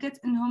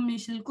الشركات انهم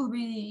يسلكوه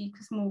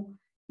بيقسموا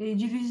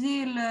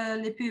يديفيزي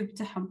لي بوب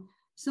تاعهم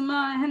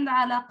سما عندها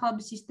علاقه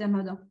بالسيستم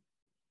هذا.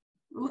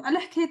 على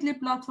حكايه لي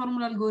بلاتفورم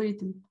ولا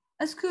الالغوريثم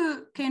اسكو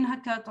كاين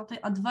هكا تعطي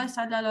ادفايس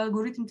على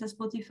الالغوريثم تاع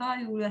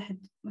سبوتيفاي ولا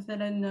واحد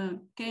مثلا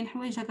كاين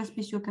حوايج هكا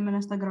سبيسيو كما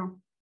انستغرام؟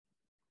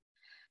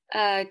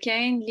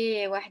 كاين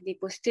لي واحد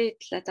يبوستي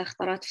 3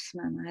 خطرات في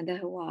السمانه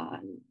هذا هو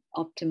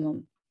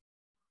الاوبتيموم.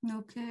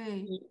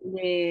 اوكي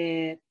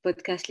لي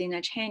بودكاست اللي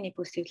ناجحين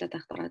يبوستيو 3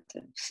 خطرات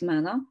في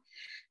السمانه.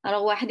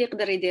 الوغ واحد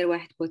يقدر يدير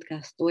واحد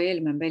بودكاست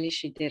طويل ما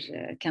باليش يدير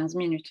 15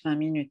 مينوت 20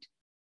 مينوت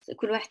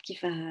كل واحد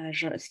كيفاه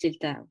الستيل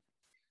تاعو.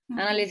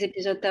 انا لي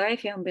زيبيزود تاعي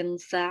فيهم بين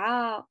نص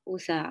ساعه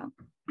وساعه.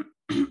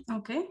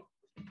 اوكي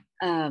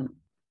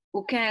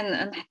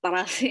وكان نحط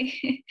راسي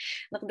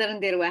نقدر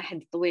ندير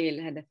واحد طويل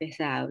هذا فيه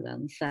ساعه ولا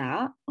نص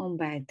ساعه ومن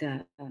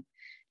بعد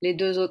لي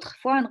دو زوتر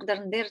فوا نقدر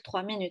ندير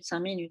 3 مينوت 5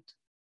 مينوت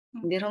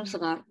نديرهم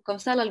صغار كوم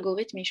سا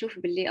الالغوريثم يشوف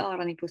باللي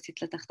راني بوستي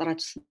 3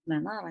 خطرات في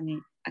السمانه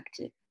راني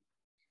اكتيف.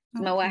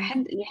 ما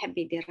واحد اللي يحب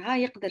يديرها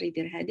يقدر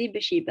يدير هذه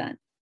باش يبان.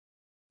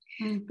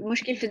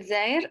 المشكل في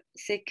الجزائر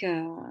سيك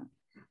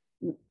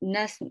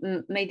الناس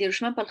ما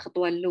يديروش ما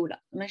بالخطوه الاولى.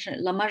 مش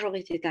لا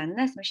ماجوريتي تاع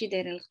الناس ماشي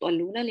دايرين الخطوه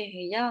الاولى اللي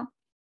هي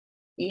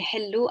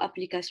يحلوا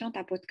ابليكاسيون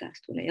تاع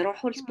بودكاست ولا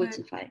يروحوا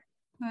لسبوتيفاي.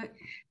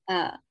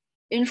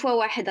 اون فوا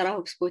واحد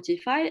راهو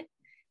بسبوتيفاي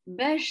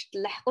باش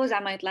تلحقوا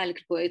زعما يطلع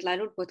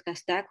له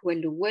البودكاست تاعك هو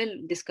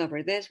الاول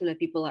discover this ولا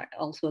people are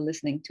also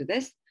listening to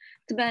this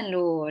تبان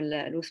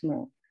له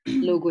اسمه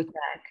لوغو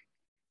تاعك.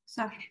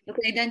 صح دونك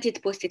اذا انت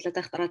تبوستي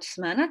 3 خطرات في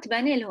السمانه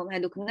تباني لهم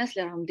هذوك الناس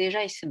اللي راهم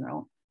ديجا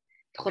يسمعوا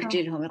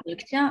تخرجي لهم يقول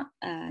لك تيا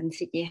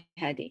نسيتي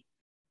هذه.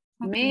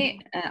 مي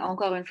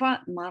encore une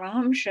fois ما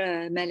راهمش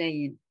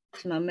ملايين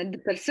تسمع ما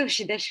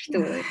تدبرسوش اذا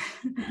شفتوا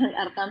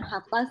الارقام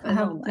حاطه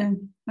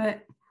نورمال.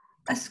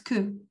 اسكو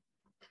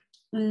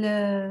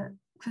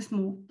كيف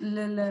اسمو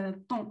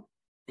الطون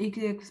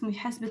كيف اسمو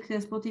يحاسبك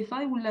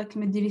سبوتيفاي ولا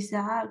كما ديري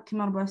ساعه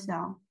كما 4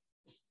 ساعة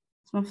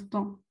اسمها في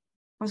الطون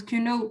باسكو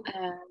نو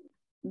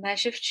ما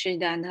شفتش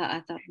اذا عندها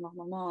اثر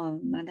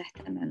نورمالمون ما لها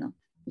حتى معنى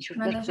نشوف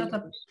ما برك لهاش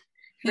أثر.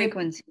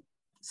 فريكونسي.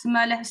 سمع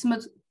على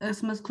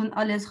اسمها تكون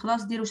اليز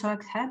خلاص دير واش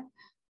راك تحب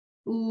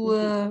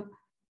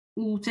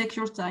و take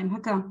your time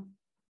هكا.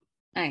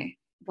 اي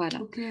فوالا.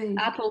 اوكي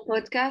ابل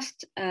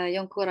بودكاست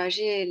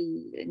ينكوراجي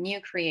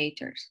النيو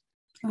كرييترز.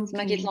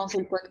 تسمى كي تلونسي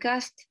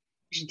البودكاست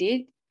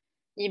جديد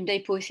يبدا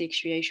يبوسيك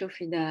شويه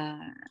يشوف اذا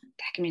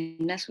تحكمي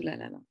الناس ولا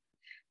لا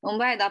ومن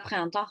بعد ابخي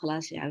ان طون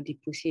خلاص يعاود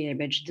يبوسي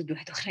عباد جدد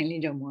واحد اخرين اللي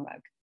جاو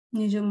موراك.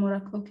 يجي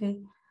موراك.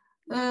 اوكي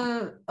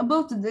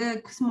about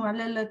كسمو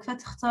على كيف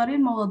تختاري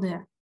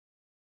المواضيع.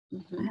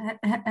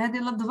 هذه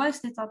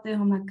الادفايس اللي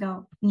تعطيهم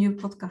هكا نيو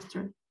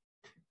بودكاستر.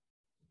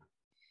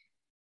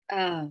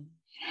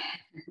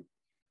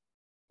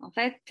 en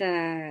fait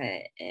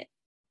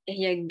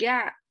هي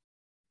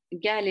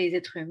كاع لي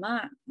زيتر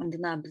هومان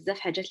عندنا بزاف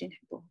حاجات اللي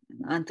نحبوها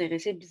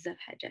انتريسي بزاف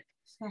حاجات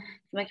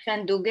صح ما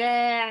كندو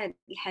كاع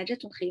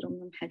الحاجات ونخيروا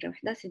منهم حاجه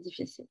واحده سي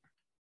ديفيسيل.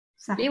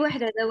 صح لي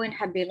واحد هذا وين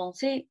حاب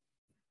يلونسي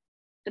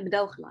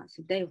تبدا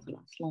وخلاص بداي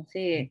وخلاص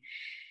لونسي.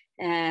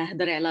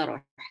 هضري على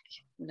روحك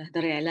ولا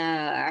هضري على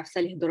عفسه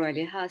اللي يهضروا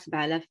عليها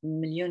 7000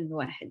 مليون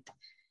واحد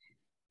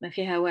ما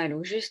فيها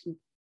والو جوست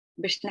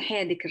باش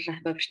تنحي هذيك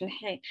الرهبه باش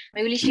تنحي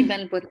ما يوليش يبان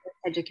البودكاست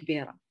حاجه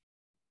كبيره.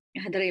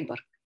 هضري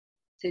برك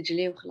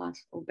سجلي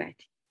وخلاص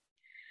وبعتي.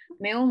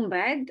 مي ومن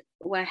بعد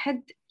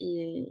واحد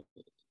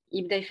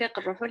يبدا يفيق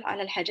الروحو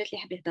على الحاجات اللي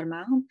يحب يهضر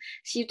معاهم.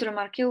 سي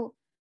ترماركيو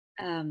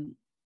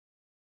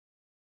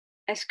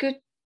اسكو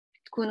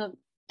تكونوا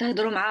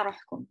تهضروا مع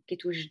روحكم كي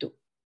توجدوا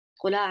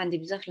تقولها عندي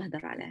بزاف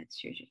الهضر على هذا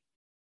السوجي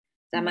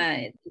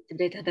زعما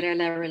تبداي تهضري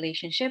على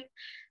ريليشن شيب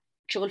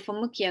شغل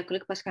فمك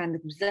ياكلك باسكو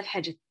عندك بزاف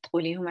حاجات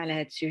تقوليهم على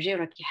هذا السوجي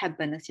وراكي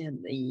حابه الناس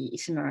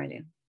يسمعوا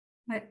عليهم.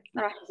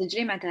 راح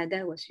تسجلي معناتها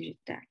هذا هو السوجي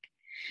تاعك.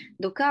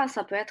 دوكا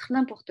سا بو اتر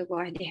نيمبورط كو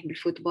واحد يحب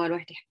الفوتبول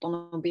واحد يحب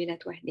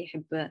الطوموبيلات واحد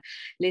يحب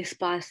لي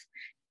سباس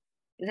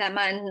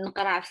زعما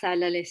نقرا عفسه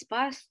على لي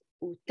سباس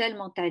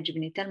وتالمون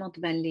تعجبني تالمون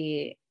تبان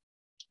لي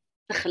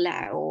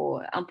تخلع و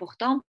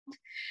امبورطون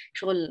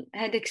شغل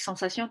هذيك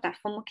السنساسيون تاع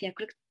فمك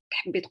ياكلك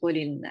تحبي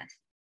تقولي للناس.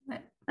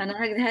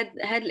 انا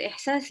هذا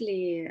الاحساس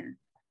اللي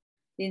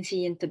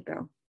نسي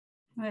نتبعه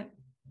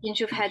كي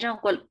نشوف حاجه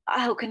نقول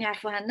وكان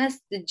يعرفوها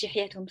الناس تجي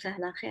حياتهم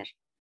سهله خير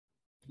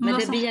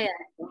ماذا بيا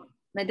يعرفوها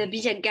ماذا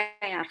بيا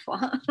كاع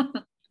يعرفوها.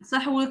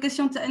 صح. هو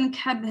الكيسيون تاع انك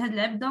حاب هاد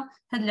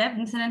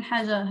العبد مثلا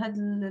حاجه هاد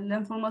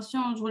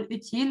الانفورماسيون شغل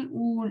اوتيل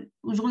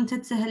وشغل انت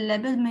تسهل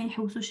العباد ما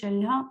يحوسوش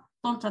عليها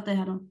طول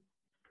تعطيها لهم.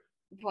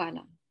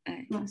 فوالا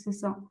سي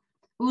سا.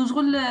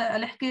 وشغل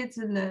على حكايه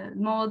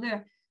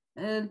المواضيع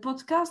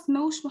البودكاست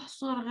ماهوش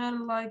محصور غير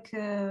لايك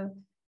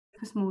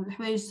اسمه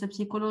الحوايج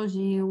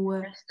بسيكولوجي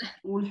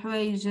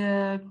والحوايج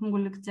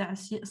نقول لك تاع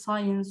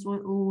ساينس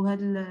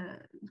وهذا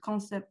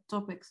الكونسيبت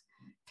توبكس.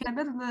 كاين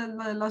عباد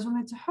لا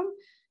جورني تاعهم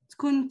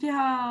تكون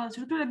فيها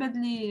سورتو العباد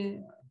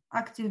اللي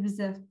اكتيف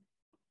بزاف.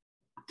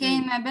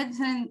 كاين عباد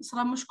مثلا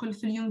صرا مشكل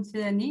في اليوم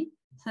الثاني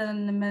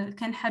مثلا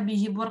كان حاب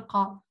يجيب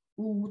ورقه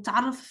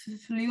وتعرف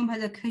في اليوم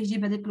هذاك كيف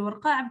يجيب هذيك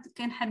الورقه. عبد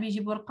كان حاب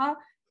يجيب ورقه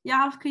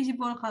يعرف كيف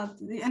يجيب ورقه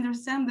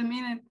understand the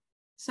meaning.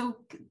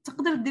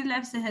 تقدر دير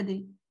العفسه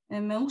هذه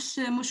ماهوش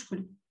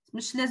مشكل.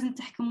 مش لازم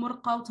تحكم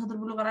ورقه وتهضر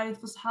باللغه العربيه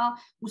الفصحى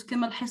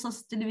وتكمل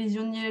حصص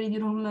التلفزيونيه اللي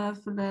يديروهم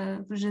في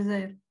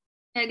الجزائر.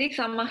 هذيك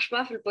سا مارش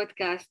با في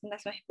البودكاست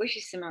الناس ما يحبوش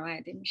يسمعوا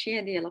هذه ماشي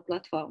هذه هي لا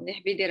بلاتفورم اللي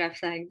يحب يدير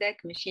عفسه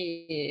هكذاك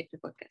ماشي في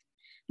البودكاست.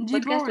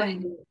 البودكاست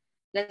واحد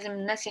لازم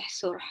الناس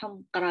يحسوا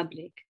روحهم قراب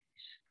ليك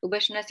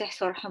وباش الناس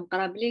يحسوا روحهم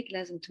قراب ليك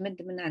لازم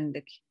تمد من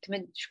عندك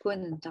تمد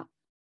شكون انت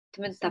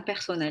تمد تا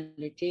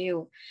بيرسوناليتي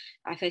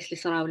وعفايس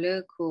اللي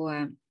صراولك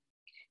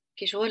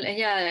كي شغل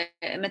هي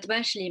ما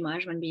تبانش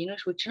ليماج ما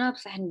نبينوش وجهنا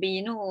بصح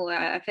نبينو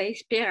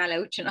عفايس بيغ على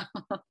وجهنا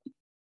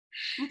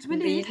وتبان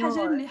لي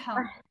الحاجه مليحه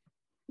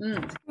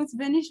ما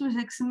تبانيش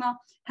وجهك. سما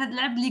هاد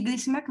العبد اللي يقدر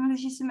يسمعك ما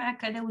يقدرش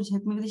يسمعك على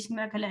وجهك ما يقدرش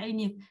يسمعك على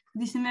عينيك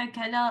يقدر يسمعك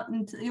على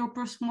your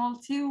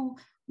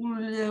personality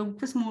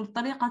واسمه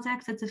الطريقه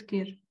تاعك تاع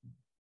التفكير.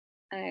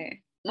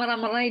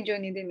 مرة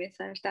يجوني دي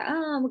ميساج تاع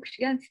ما كنتش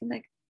كاع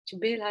نسناك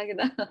تبيل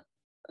هكذا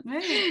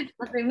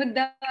صافي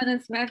مدة أنا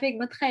نسمع فيك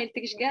ما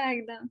تخيلتكش كاع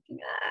هكذا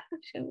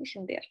واش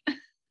ندير.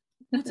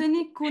 وثاني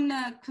يكون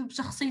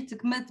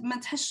بشخصيتك ما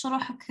تحسش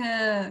روحك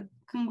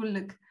كنقول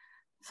لك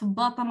في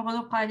الباطن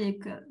مغلوق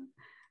عليك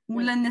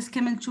ولا الناس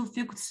كامل تشوف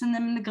فيك وتستنى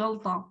منك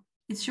غلطة.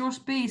 it's your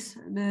space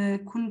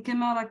كون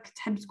كما راك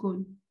تحب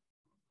تكون.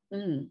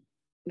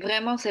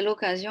 فريمون سي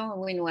لوكازيون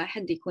وين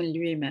واحد يكون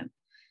لوي ميم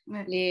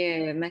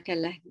اللي ما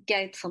كان له كاع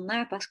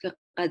يتصنع باسكو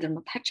قادر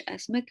ما تحطش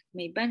اسمك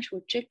ما يبانش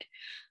وجهك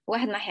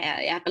واحد ما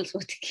يعقل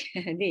صوتك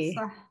هذه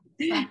صح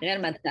غير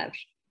ما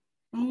تخافش.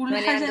 ولا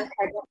اللي عنده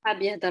حاجه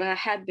حاب يهضرها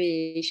حاب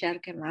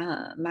يشارك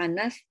مع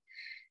الناس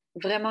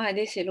فريمون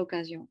هذه سي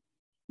لوكازيون.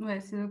 Ouais,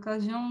 c'est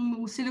l'occasion,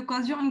 ou c'est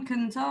l'occasion انك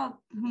انت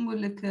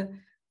نقول لك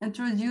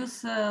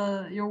introduce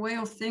your way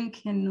of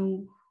thinking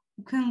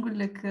وكنقول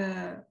لك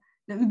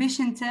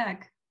الامبيشن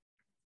تاعك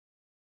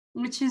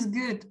which is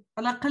good.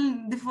 على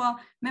الاقل دي فوا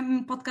ميم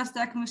البودكاست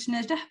تاعك مش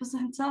ناجح بصح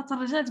انت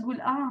ترجع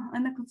تقول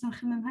انا كنت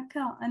نخمم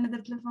هكا، انا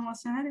درت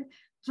الفورماسيون هذه،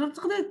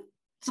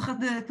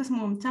 تقدر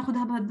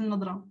تاخذها بهذه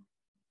النظره.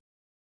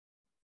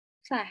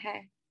 صح.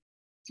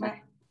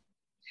 Ouais.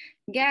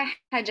 كاع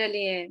حاجه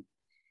اللي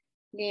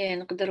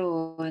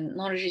نقدروا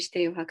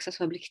نورجستريوها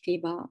سواء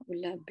بالكتيبه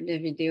ولا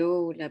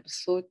بالفيديو ولا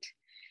بالصوت،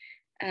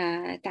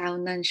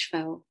 تعاوننا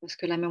نشفاو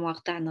باسكو لا ميموار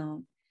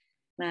تاعنا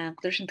ما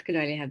نقدرش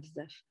نتكلوا عليها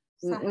بزاف.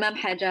 صح. مام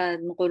حاجه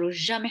نقولوا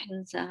جامي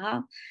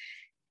ننساها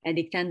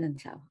هذيك تاع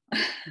ننساوها.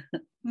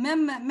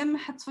 ميم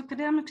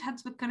حتفكريها ماكش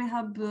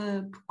حتفكريها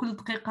بكل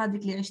دقيقه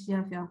هذيك اللي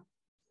عشتيها فيها.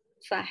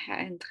 صح.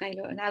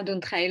 نعاودوا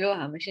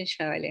نتخيلوها ماشي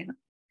نشفاو عليها.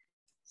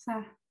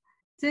 صح.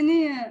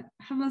 تاني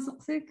حابة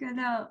نسقسيك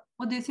على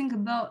what do you think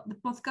about the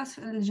podcast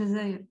في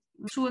الجزائر؟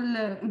 شو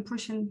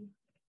الامبريشن؟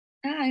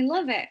 I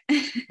love it.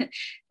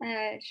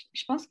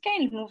 je pense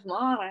كاين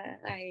الموفمون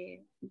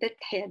راهي بدات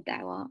تحيا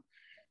الدعوة،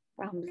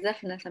 راهم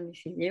بزاف الناس راهم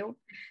يسيو،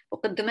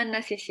 وقد ما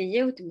الناس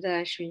يسيو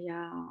تبدا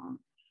شوية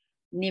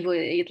نيفو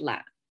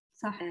يطلع.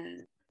 صح.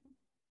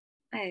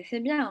 سي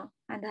بيان.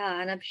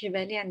 أنا بشي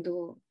بالي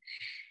عنده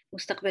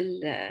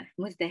مستقبل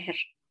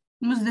مزدهر.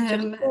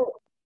 مزدهر.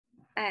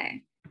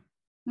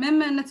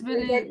 ميم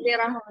نتبالي اللي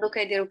راهم دوكا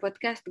يديروا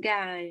بودكاست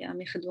كاع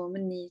عم يخدموا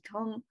من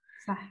نيتهم.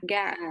 صح.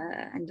 كاع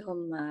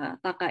عندهم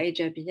طاقة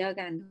إيجابية،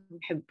 كاع عندهم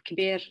حب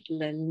كبير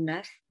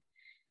للناس.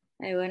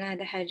 أيوة أنا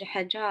هذا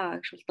حاجة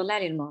شو طلع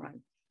لي المورال.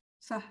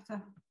 صح.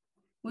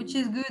 which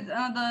is good.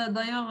 أنا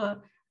دايوغ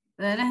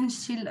راه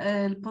نشتي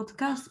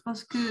البودكاست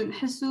باسكو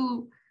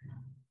نحسو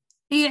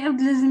أي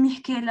عبد لازم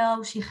يحكي على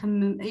وش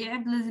يخمم، أي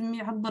عبد لازم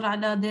يعبر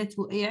على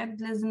ذاته، أي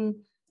عبد لازم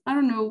I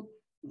don't know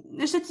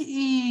ايش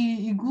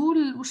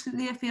يقول واش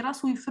اللي في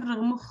راسه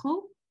ويفرغ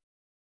مخه،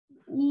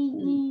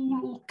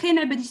 وكاين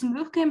عباد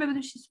يسمعوه كاين عباد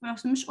باش يسمعوه،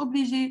 مش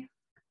اوبليجي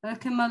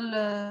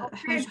كما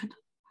حوايج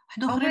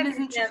واحد اخرين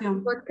لازم تشوف فيهم.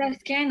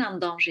 البودكاست كاين ان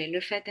دونجي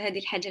لو فات هذه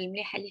الحاجه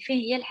المليحه اللي فيه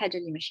هي الحاجه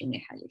اللي ماشي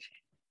مليحه اللي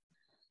فيه،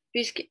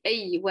 بيسك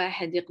اي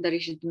واحد يقدر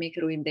يشد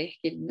ميكرو ويبدا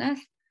يحكي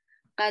للناس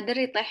قادر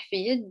يطيح في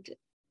يد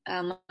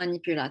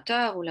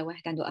مانيبيولاتور ولا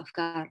واحد عنده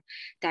افكار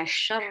تاع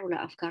الشر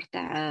ولا افكار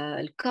تاع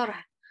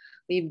الكره،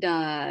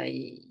 ويبدا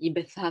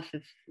يبثها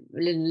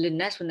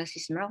للناس والناس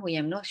يسمعوه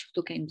ويامنوه.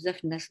 شفتوا كاين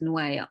بزاف الناس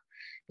نوايا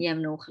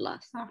يامنوا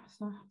وخلاص. صح.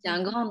 سي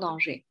ان غران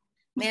دونجي.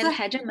 مي بصح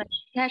الحاجه ما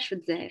شفتهاش في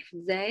الجزائر. في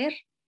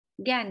الجزائر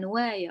كاع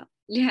نوايا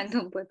اللي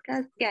عندهم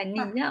بودكاست كاع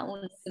نيه صح.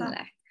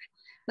 ونجح،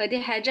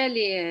 وهذه حاجه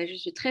اللي جو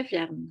سو تري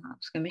فيير منها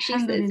باسكو ماشي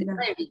الحمد سي لله.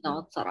 با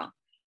ايفيدون تصرا.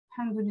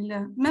 الحمد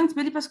لله. ما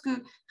تبالي باسكو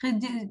غير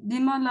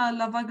ديما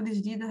لا فاغ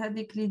الجديده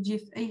هذيك اللي تجي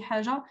في اي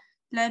حاجه،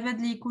 العباد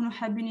اللي يكونوا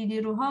حابين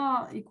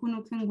يديروها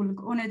يكونوا كنقول لك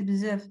اونيت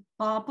بزاف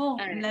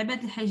بابور العباد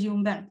اللي حيجيو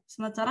من بعد،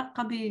 تسمى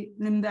ترقبي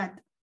من بعد.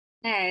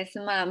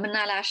 سما من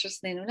على 10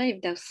 سنين ولا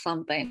يبداو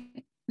الصامتين.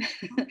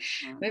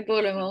 مي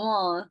بور لو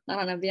مومون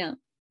رانا بيان.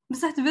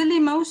 بصح تبالي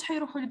ماهوش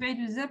حيروحوا لبعيد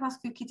بزاف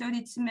باسكو كي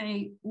تعودي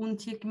تسمعي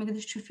وانتي ما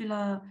قدرتش تشوفي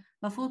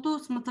لا فوتو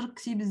تسمى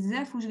تركزي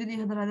بزاف واش قاعد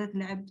يهضر هذاك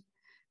العبد،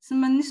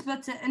 تسمى النسبه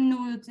تاع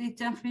انه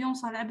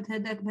تانفلونس على العبد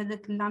هذاك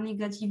بهذاك لا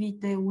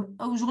نيجاتيفيتي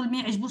او شغل ما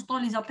يعجبوش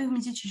طول لي زابيو ما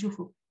يزيدش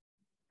يشوفوا.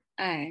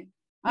 اي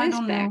I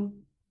don't know.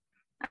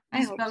 I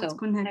hope نسبة so.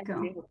 تكون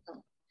هكا.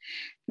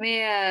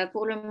 مي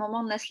بور لو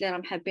مومون الناس اللي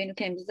راهم حابين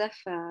وكاين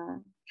بزاف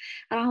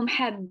راهم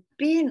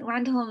حابين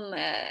وعندهم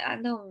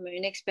عندهم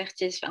اون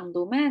اكسبرتيز في ان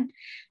دومين،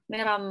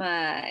 مي راهم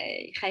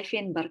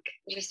خايفين برك.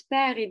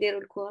 جيسبر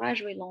يديروا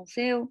الكوراج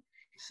ويلونسيو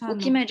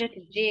وكيما جات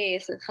تجي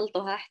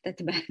خلطوها حتى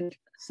تبان.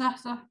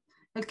 صح.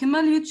 كما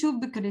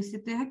اليوتيوب بكري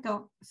سيتي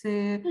هكا،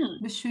 سي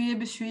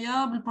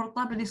بشويه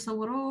بالبورطابل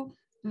يصوروا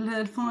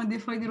الفون دي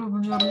فوا يديروه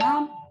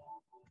بالجورنال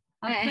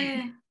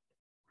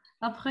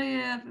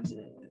ابخي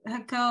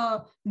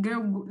هكا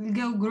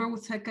لقاو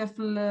جروث هكا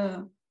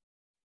في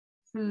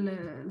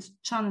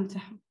الشانل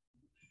تاعهم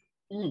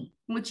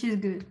which is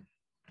good.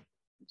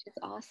 which is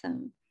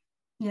awesome.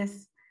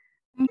 yes.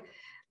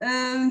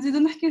 نزيدو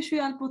نحكي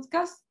شويه على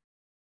البودكاست.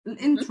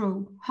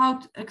 الانترو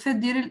كيف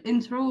ديري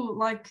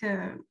الانترو like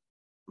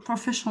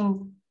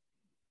professional.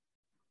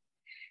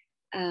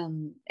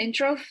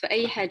 intro في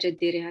أي حاجة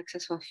تديريها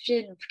سواء في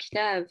فيلم في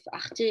كتاب في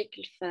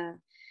أرتيكل في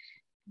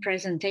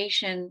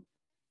presentation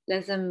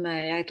لازم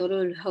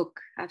يعطولو الهوك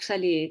عفسا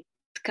اللي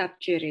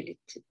تكابتوري اللي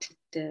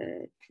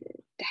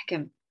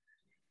تحكم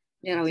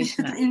اللي راهو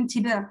يسمع،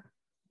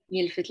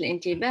 يلفت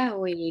الانتباه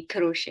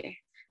ويكروشيه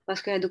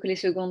باسكو هادوك لي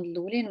سكوند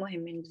الأولين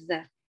مهمين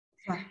بزاف.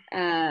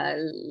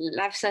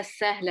 العفسة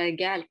السهلة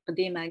كاع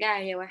القديمة كاع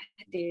هي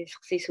واحد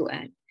يسقسي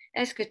سؤال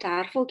اسكو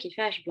تعرفوا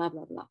كيفاش بلا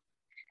بلا بلا،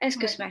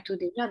 اسكو سمعتوا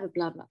ديجا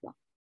بلا بلا بلا.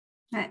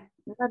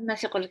 بعض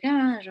الناس يقول لك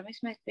جامي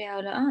سمعت بها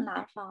ولا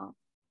نعرفها.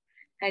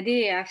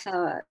 هذه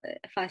عفسة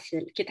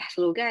فاسيل كي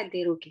تحصلوا كاع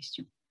ديروا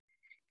كيستيون.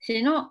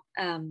 سينو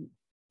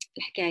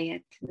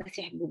الحكايات الناس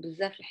يحبوا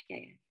بزاف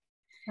الحكايات.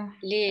 صح.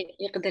 اللي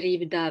يقدر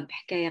يبدا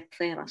بحكايه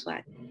قصيره،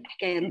 سواء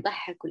حكايه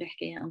تضحك ولا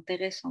حكايه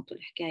انتريسونت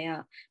ولا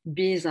حكايه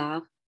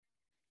بيزار،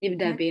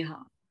 يبدا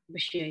بها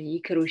باش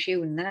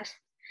يكروشيو الناس.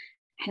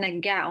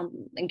 احنا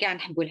كاع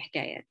نحبوا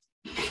الحكايات.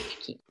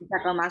 احكي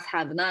نتلاقاو مع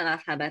صحابنا مع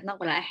صحاباتنا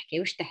نقولها احكي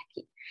واش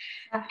تحكي،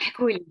 صح.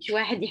 احكوا لي شي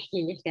واحد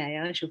يحكي لي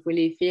حكايه، نشوفوا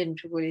لي فيلم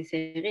نشوفوا لي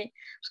سيري،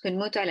 باسكو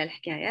نموتوا على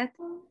الحكايات.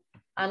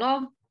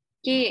 الوغ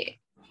كي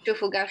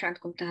تشوفوا كاع واش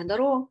عندكم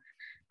تهضروا،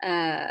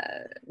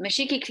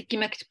 ماشي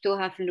كيما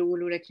كتبتوها في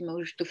الاول ولا كيما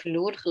وجدتوا في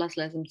الاول خلاص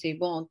لازم سي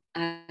بون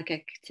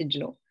هكاك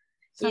تسجلوا.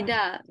 صح.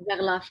 اذا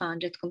vers la fin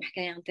جاتكم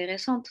حكايه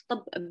انتريسونت،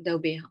 طب ابداو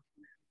بها،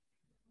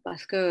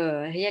 باسكو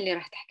هي اللي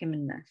راح تحكم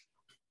الناس.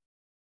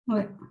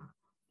 وي.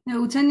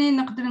 وتاني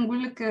نقدر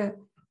نقول لك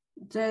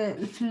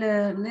في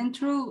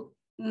الانترو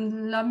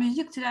لا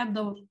ميوزيك تلعب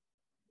دور.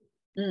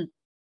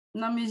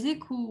 لا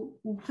ميوزيك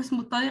وقسم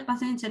الطريقه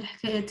ثاني تاع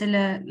الحكايه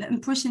تاع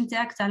الامبريشن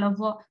تاعك تاع لا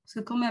فوا،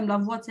 باسكو كوميم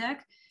لا فوا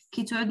تاعك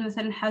كي تعود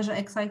مثلا حاجه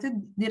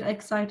اكسايتد دير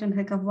اكسايتد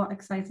هكا فوا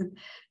اكسايتد،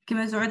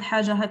 كيما تعود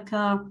حاجه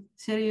هكا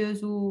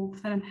سيريوز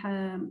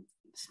ومثلا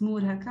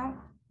سمول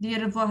هكا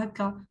دير فوا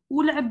هكا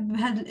ولعب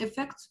بهذا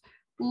الايفكت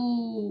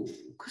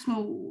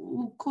وكسمو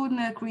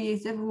وكون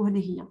كرييتيف.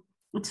 وهذه هي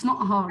اتس نوت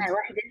هارد.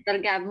 واحد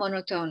يقدر كاع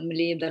بمونوتون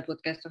ملي يبدا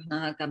البودكاست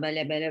وحنا هكا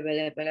بلا بلا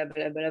بلا بلا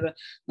بلا بلا بلا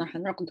نروح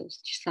نرقدوا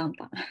ستي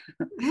صامته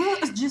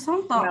تجي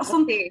صامته ما اصلا.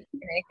 عرفتي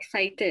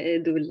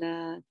اكسايتد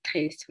ولا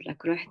تريست ولا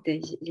كل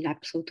واحد يلعب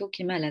بصوته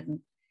كيما لازم.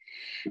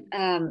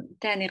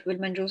 تاني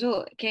قبل ما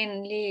نجوزو كاين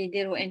اللي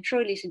يديروا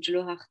انترو اللي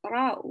يسجلوها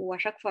خطره،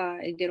 وشاك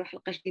فوا يديروا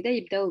حلقه جديده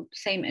يبداو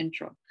بسيم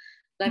انترو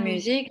لا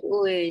ميوزيك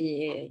و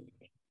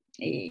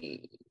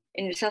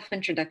سيلف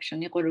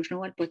انتروداكشن، يقولوا شنو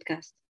هو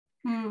البودكاست.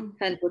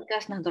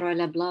 فالبودكاست نهضروا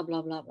على بلا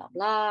بلا بلا بلا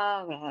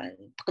بلا،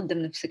 تقدم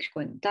نفسك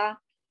شكون انت،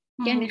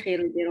 كان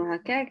يخيروا يديروا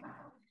هكاك.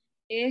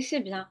 اي سي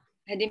بيان،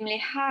 هذه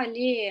مليحه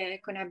اللي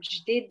يكون عبد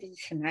جديد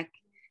يسمعك،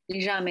 اللي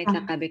جامي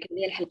يتلاقى بك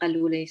اللي الحلقه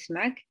الاولى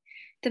يسمعك،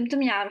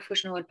 تمتم يعرف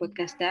شنو هو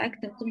البودكاست تاعك،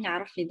 تمتم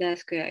يعرف اذا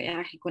اسكو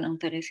راح يكون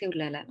انتريسي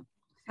ولا لا.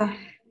 صح.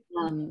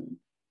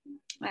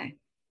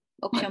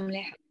 اوبشن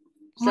مليحه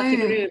صافي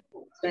وي. بلو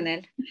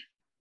بروفيسيونيل.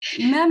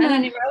 مام انا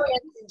معوله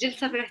نسجل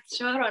صافي واحد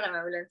الشهر وانا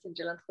معوله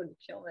نسجل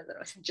انتروداكسيون مازال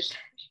ما سجلتش.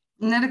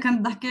 انا اللي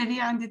كنت ضحكي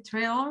عليا عندي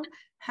تريلر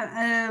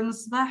من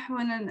الصباح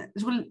وانا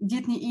شغل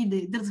ديتني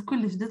ايدي، درت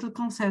كلش، درت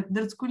الكونسيبت،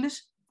 درت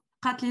كلش.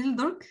 قالت لي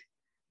درك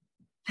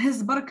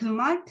هز برك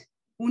المايك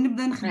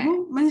ونبدا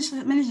نخدمو.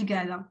 مانيش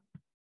قاعده،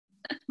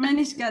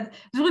 مانيش قاعده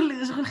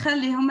شغل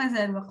خليه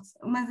مازال وقت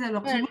ومازال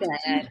وقت.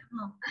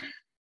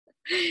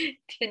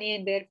 تفني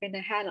ندير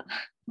فينا حاله.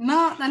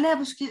 ما لا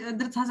باش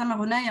درتها زعما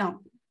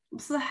غنايه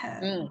بصح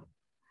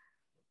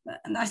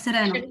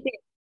عسرانه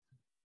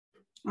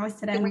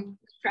عسرانه.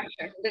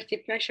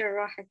 درتي بريشر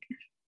روحك.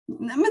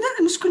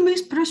 مادام مش كل ما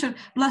يش بريشر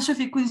بلا. شوف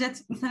يكون جات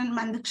مثلا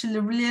ما عندكش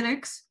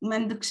الليركس ما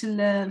عندكش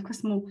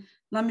الكسمو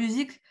لا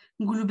ميوزيك،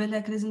 نقولوا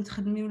بالك لازم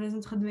تخدمي ولازم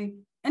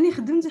تخدمي. اني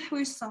خدمت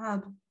الحوايج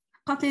صعاب.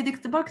 قالت لي ديك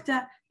تبارك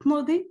تاع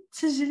تنوضي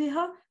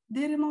تسجليها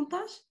ديري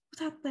مونتاج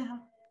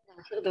وتحطيها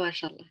غدوه ان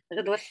شاء الله،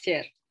 غدوه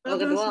السير ان شاء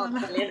وغدوه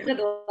الله.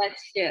 غدوه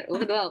السير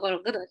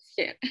وغدوه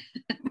السير.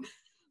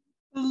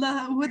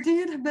 والله هو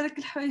دير بالك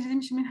الحوايج اللي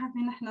مش منها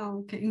فينا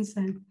احنا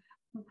كإنسان.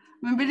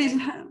 من باليش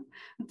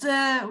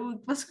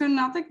بس كنا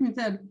نعطيك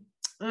مثال.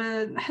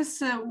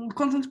 نحس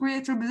الكونتنت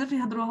كرياتور بزاف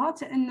يهضروها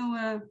تاع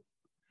انه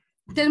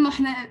تالما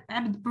احنا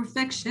عبد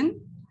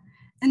بيرفكشن،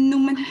 انه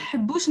ما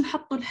نحبوش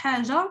نحطوا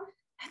الحاجه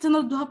حتى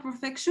نردوها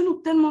بيرفكشن،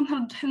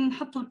 وتالما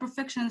نحطوا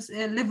البيرفكشن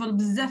ليفل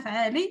بزاف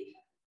عالي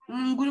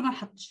نقولوا ما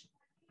نحطش.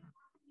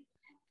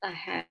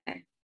 صح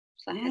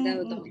صح، هذا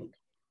هو الضغط.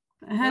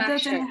 هذا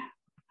تاني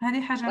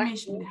هذه حاجه واحد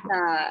ماشي مليحه.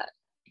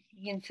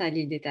 ينسى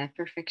ليدي تاع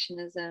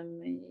perfectionism،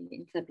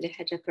 ينسى بلي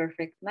حاجة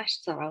perfect ماش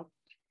تصرا.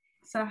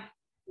 صح.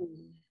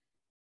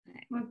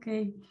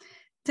 اوكي.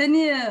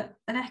 تاني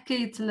على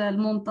حكايه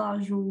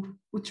المونتاج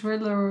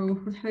وتريلر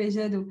والحوايج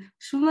هادو،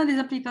 شنو هما لي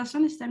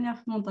زابليكاسيون اللي تستعمليها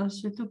في المونتاج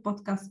سورتو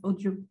بودكاست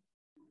اوديو؟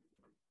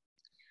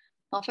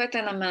 en fait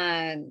انا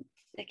ما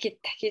اكيد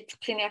تحكي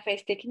تقصيني على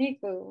فايس تكنيك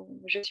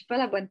جو سي با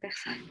لا بون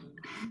بيرسون.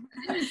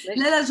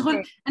 لا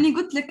شغل اني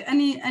قلت لك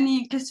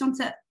اني كاستيون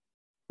تاع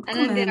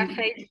انا ندير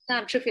عفايس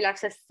سامبل. شوفي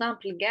العفايس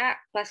سامبل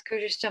كاع باسكو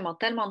جوستومون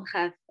تالمون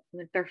نخاف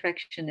من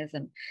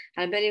البرفكشنزم.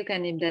 على بالي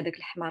وكان يبدا داك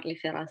الحمار اللي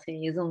في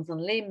راسي يزنزن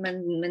لي ما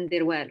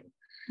ندير والو.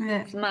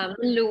 تسمى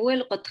من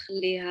الاول قلت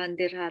خليها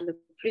نديرها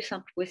لو بلو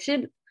سامبل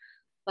بوسيبل،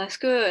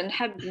 باسكو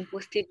نحب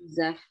نبوستي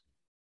بزاف.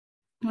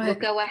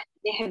 دوكا واحد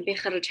يحب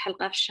يخرج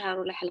حلقه في الشهر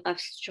ولا حلقه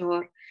في 6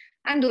 شهور،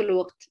 عنده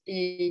الوقت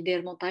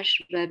يدير مونتاج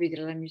شباب، يدير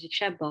لا ميوزيك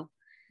شابه.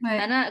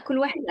 انا كل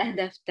واحد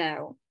الاهداف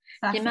تاعو.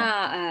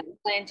 كيما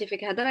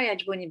ساينتيفيك هضره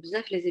يعجبوني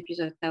بزاف لي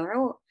زيبيزود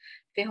تاعو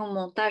فيهم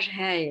مونتاج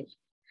هايل.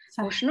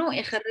 وشنو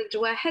يخرج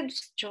واحد في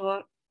 6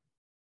 شهور،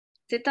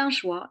 سي ان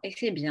شوا اي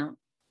سي بيان.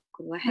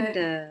 كل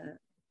واحد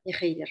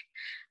يخير.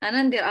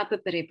 انا ندير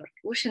ابوبري برك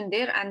واش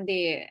ندير.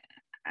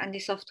 عندي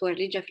سوفتوير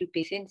اللي جا في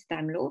البيسي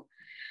نستعملوه،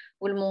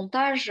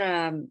 والمونتاج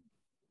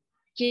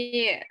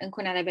كي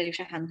نكون على بالي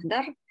واش راح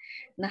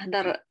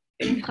نهضر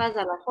اون فراز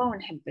على فوا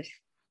ونحبس.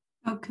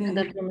 اوكي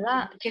نهضر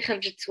جمله كي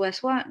خرجت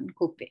سوا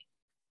نكوبي،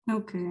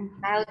 اوكي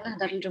نعاود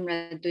نهضر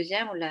الجمله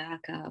الدوزيام ولا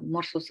هكا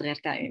مرسو صغير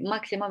تاع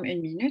ماكسيموم 1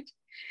 مينوت.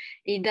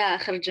 اذا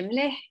خرج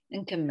مليح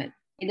نكمل،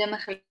 اذا ما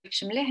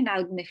خرجش مليح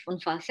نعاود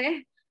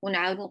نفاصيه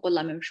ونعاود نقول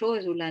لا ميم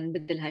شوز ولا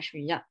نبدلها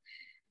شويه،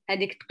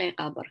 هذيك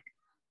دقيقه برك.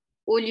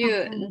 وليو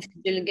اوكي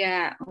نسجل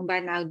كاع ومن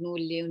بعد نعاود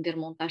نولي وندير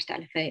مونتاج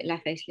تاع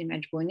العفايس اللي ما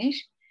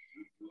عجبونيش.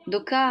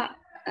 دوكا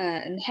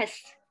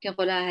نحس كي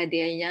نقولها هذه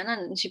هي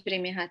انا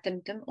نشبريميها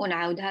تمتم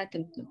ونعاودها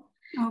تمتم.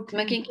 ما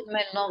اوكي كي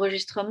نكمل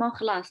لونغيسترومون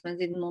خلاص ما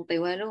نزيد نونطي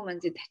والو، ما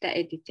نزيد حتى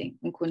اديتين،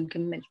 نكون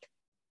كملت.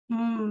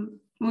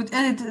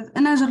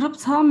 انا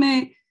جربتها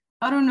مي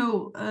I don't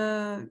know.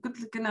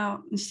 قلت لك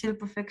انا نشتي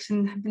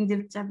البرفكشن، نحب ندير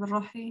التعب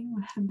الروحي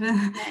ونحب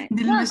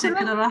ندير لا كل المشاكل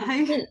واحد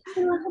الروحي.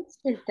 كل واحد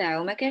ستيل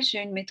تاعو، ما كاينش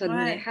اون ميثود Ouais.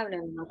 مليحه ولا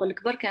نقول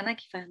لك برك انا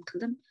كيفاه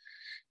نخدم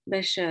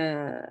باش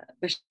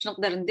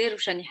نقدر ندير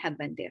واش راني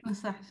حابه ندير.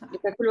 صح صح.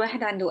 كل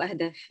واحد عنده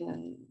اهداف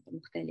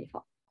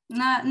مختلفه.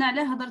 انا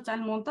علاه هضرت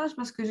على المونتاج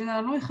باسكو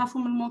جينيرالمون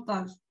يخافوا من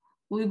المونتاج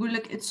ويقول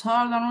لك اتس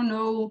هارد I don't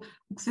know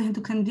وكيفاه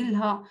دوك ندير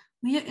لها.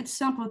 وهي اتس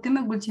سامبل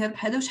كما قلتي.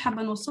 بحال واش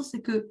حابه نوصل سي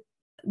كو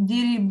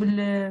ديري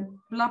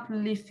باللاب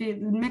اللي في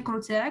الميكرو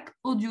تاعك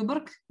اوديو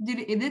برك،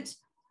 ديري ايديت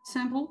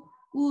سامبل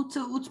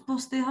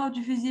وتبوستيها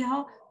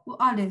وتفيزيها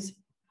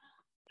واليز.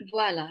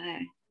 فوالا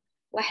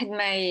واحد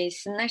ما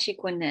يستناش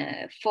يكون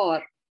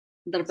فور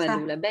الضربه صح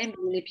الاولى، باين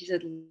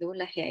بالليبيزود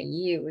الاولى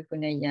حيعيي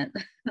ويكون عيان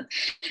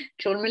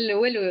شغل من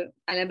الاول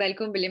على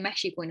بالكم باللي ما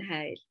حش يكون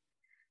هايل،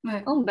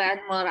 ومن بعد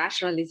مور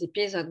 10 لي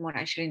زيبيزود مور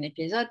 20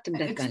 ايبيزود تبدا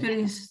تبان الحاجه.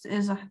 اكسبيرينس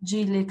صح،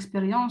 تجي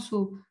ليكسبيريونس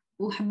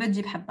وحبه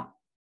تجيب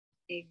حبه.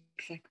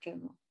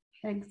 اكزاكتومون.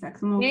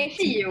 اكزاكتومون. مي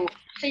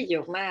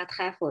خيو ما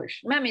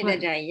تخافوش ما اذا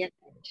جايه.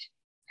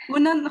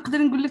 وانا نقدر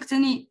نقول لك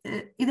تاني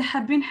اذا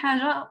حابين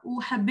حاجه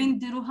وحابين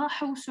ديروها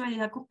حوسوا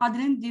عليها كون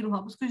قادرين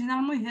ديروها باسكو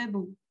جينيرالمون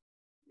يهابوا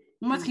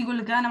وما كيقول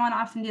لك انا ما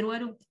نعرف ندير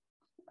والو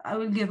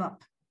او الجيف اب.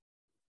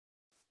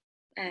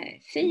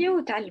 سيو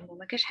وتعلموا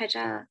ما كاش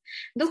حاجه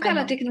دوكا لا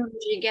صعيبه.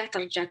 تكنولوجي كاع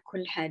ترجع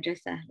كل حاجه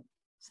سهله.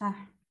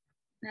 صح.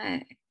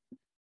 آه،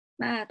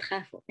 ما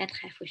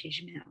تخافوش يا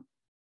جماعه.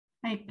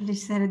 هاي ليش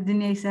سهل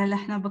الدنيا يسهل،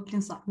 احنا بكي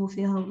نصعبوا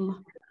فيها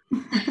والله.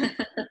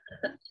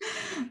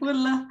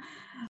 والله.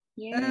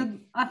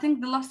 Yeah. I think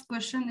the last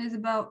question is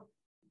about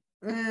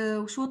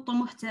وشو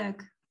الطموح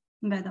تاعك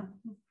من بعد؟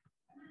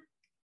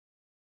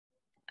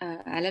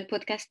 على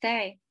البودكاست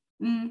تاعي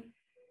أمم.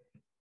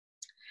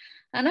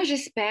 انا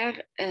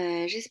جيسبر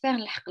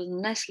نلحق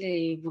الناس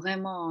اللي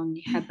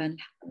فريمون حابه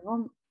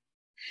نلحقهم.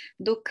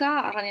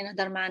 دوكا راني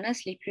نهضر مع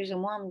ناس اللي بلوز او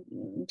موان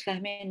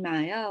متفاهمين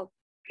معايا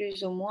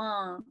بلوز او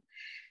موان.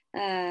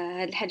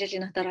 هاد الحاجات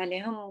اللي نهضر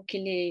عليهم كي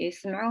اللي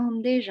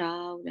يسمعوهم ديجا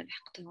ولا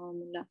لحقتهم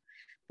ولا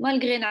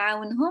مالغري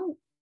نعاونهم،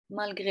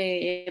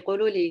 مالغري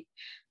يقولوا لي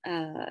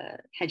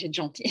حاجه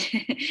جونتي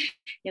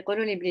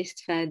يقولوا لي بلي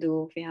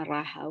استفادوا فيها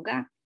الراحه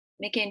وكاع.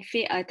 ما كاين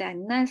فئه تاع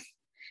الناس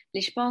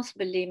اللي جبونس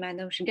باللي ما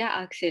عندهمش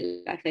كاع اكسي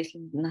العفايس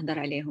اللي نهضر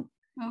عليهم،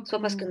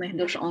 سواء باسكو ما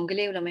يهضروش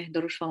اونجلي ولا ما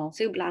يهضروش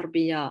فرنسي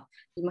وبالعربيه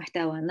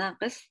المحتوى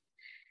ناقص.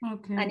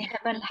 اوكي. راني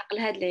حابه نلحق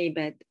لهاد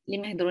العباد اللي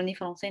ما يهضروا ني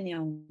فرنسي ني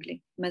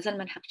اونجلي، مازال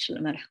ما لحقت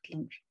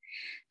لهمش.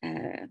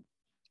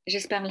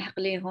 جيسبر نلحق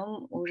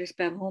ليهم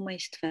وجيسبر هما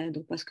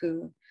يستفادوا باسكو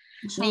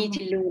ان شاء الله.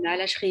 نيتي الاولى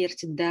علاش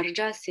خيرت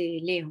الدارجه سي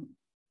ليهم.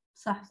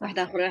 صح صح. واحد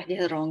اخر واحد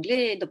يهضر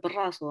اونجلي يدبر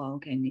راسو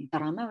وكاين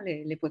دراما ولا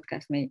لي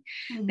بودكاست ما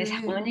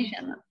يسحقونيش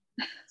انا.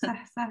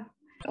 صح صح.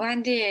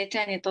 وعندي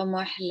تاني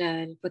طموح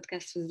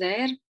للبودكاست في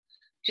الجزائر.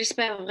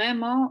 جيسبر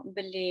فريمون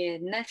باللي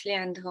الناس اللي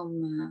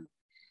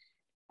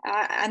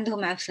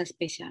عندهم عفسه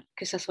سبيسيال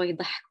كو سوا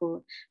يضحكوا،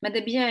 ماذا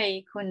بيا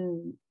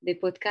يكون دي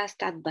بودكاست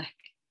تاع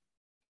الضحك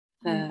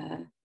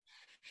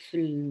في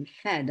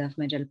الفائدة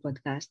في مجال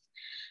البودكاست،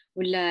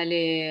 ولا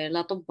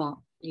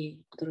الأطباء اللي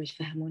يقدروا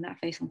يفهمونا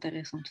عفايس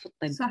انتريسونت في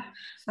الطب، صح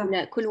صح.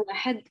 ولا كل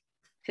واحد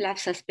في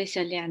العفسة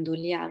سبيسيال اللي عنده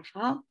اللي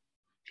يعرفها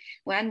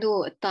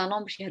وعنده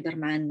الطالون باش يهدر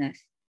مع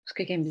الناس،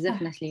 باسكو كاين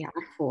بزاف ناس اللي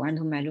يعرفوا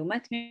وعندهم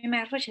معلومات ما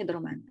يعرفوش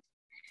يهدروا مع الناس،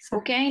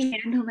 وكاين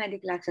اللي عندهم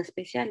هذيك العفسة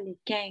سبيسيال اللي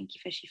كاين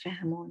كيفاش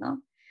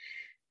يفهمونا.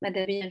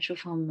 ماذا بيا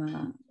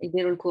نشوفهم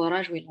يديروا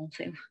الكوراج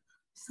ويلونسيو.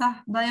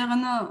 صح. دايوغ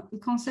انا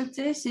الكونسيبت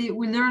تاعي سي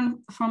we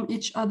learn from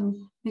each other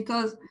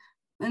because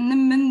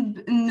نمن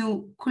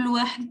بانه كل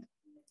واحد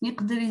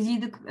يقدر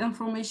يزيدك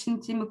بانفورميشن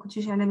انت ما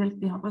كنتيش على بالك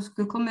بها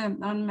باسكو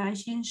كوميم رانا ما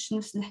عايشينش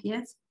نفس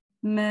الحياه،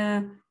 ما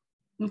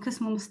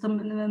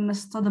ما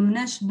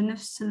اصطدمناش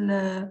بنفس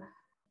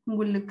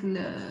نقول لك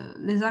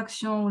لي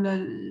زاكسيون ولا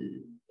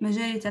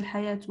المجاري تاع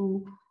الحياه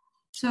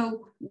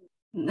سو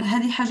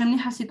هذه حاجه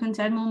مليحه سيكون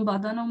نتعلموا من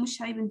بعضنا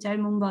ومش عيب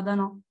نتعلموا من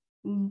بعضنا،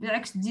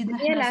 بالعكس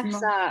تزيدنا هي حنا العفسة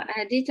سما.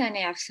 هذه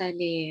تاني عفسة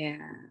لي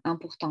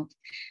امبورطونت.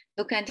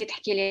 دوكا انت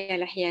تحكي لي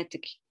على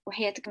حياتك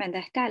وحياتك ما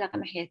عندها حتى علاقة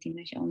مع حياتي،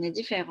 ماشي اون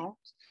ديفيرون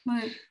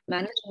وي. ما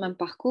عندناش ميم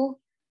باركور،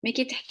 مي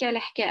كي تحكي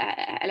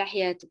على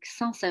حياتك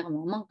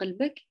سانسيرمون من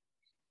قلبك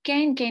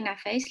كاين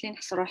عفايس اللي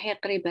نحس روحي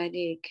قريبة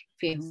ليك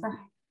فيهم،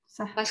 صح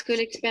صح. باسكو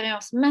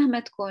ليكسبيريونس مهما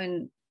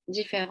تكون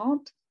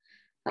ديفيرونت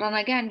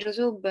رانا كاع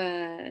نجوزو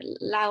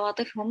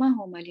العواطف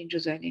هما اللي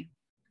نجوزو عليهم.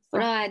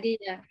 وراه هادي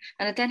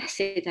انا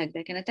تنحسيت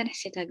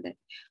هكذاك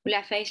ولا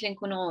عفايس اللي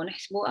نكونوا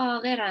نحسبوا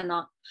غير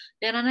انا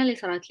اللي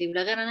صرات لي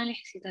ولا غير انا اللي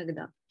حسيت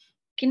هكذا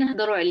كي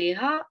نهضروا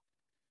عليها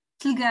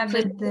تلقى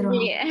عباد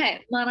ديروها.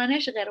 ما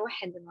راناش غير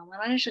وحدنا ما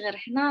راناش غير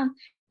حنا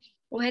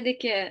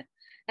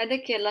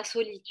هذاك لا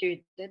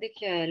سوليتود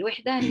هذاك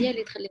الوحده هي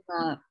اللي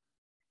تخلينا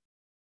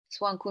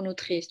سواء نكونوا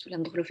تريست ولا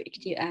ندخلوا في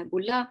اكتئاب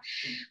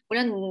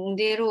ولا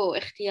نديروا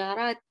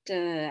اختيارات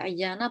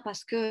عيانه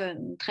باسكو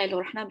نتخيلوا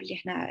روحنا بلي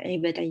احنا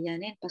عباد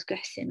عيانين باسكو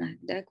حسينا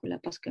هكذاك ولا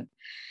باسكو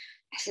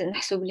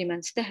نحسوا بلي ما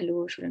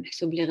نستاهلوش ولا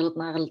نحسوا بلي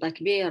غلطنا غلطه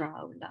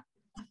كبيره ولا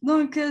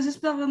دونك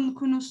جيسبر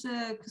نكونوش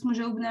كسمو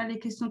جاوبنا على لي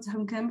كيسيون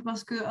تاعهم كامل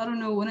باسكو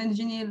ارونو انا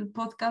نجيني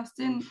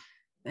البودكاستين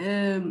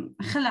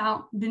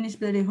خلعه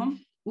بالنسبه لهم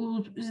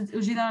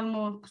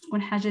وجينيرالمون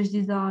تكون حاجه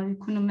جديده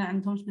يكونوا ما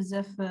عندهمش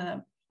بزاف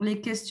لي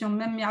كيسيون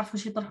ميم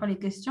يعرفوش يطرحوا لي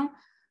كيسيون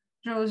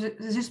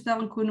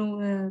جيسبر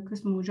نكونوا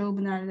كسمو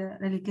جاوبنا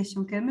على لي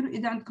كيسيون كامل.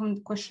 واذا عندكم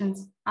questions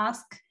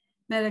ask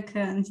بالك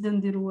نزيدو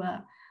نديروا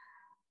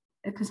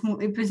كسمو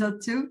episode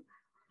 2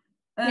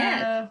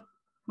 Yes.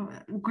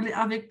 نقولي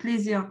avec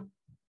plaisir.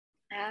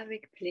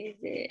 avec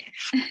plaisir.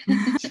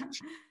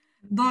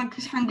 دونك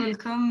واش حنقول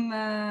لكم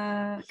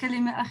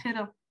كلمه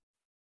اخيره.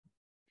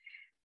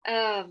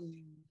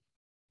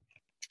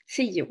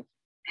 سيو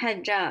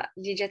حاجه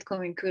اللي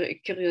جاتكم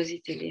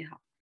كوريوزيتي ليها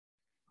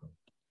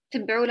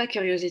تبعوا لا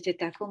كوريوزيتي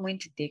تاعكم وين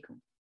تديكم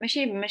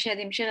ماشي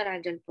هذه ماشي غير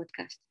على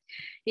البودكاست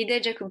اذا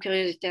جاكم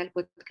كوريوزيتي على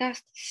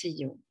البودكاست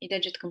سيو اذا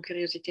جاتكم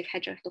كوريوزيتي في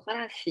حاجه واحده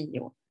اخرى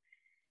سيو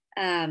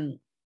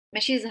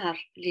ماشي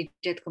زهر اللي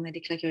جاتكم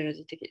هذيك لا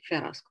كوريوزيتي في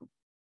راسكم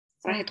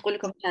راح تقول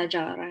لكم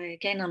حاجه راه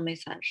كاينه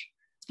ميساج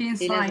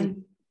اللي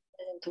لازم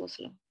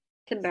توصلوا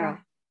تبعوا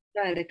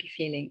هذاك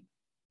الفيلينغ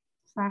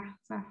صح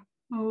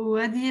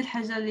وهذه هي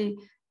الحاجه اللي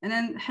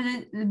انا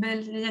حاجه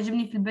اللي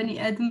يعجبني في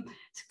البني ادم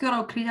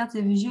تكرا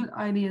كرياتيف فيجوال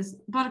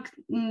ايدياز برك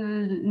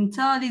انت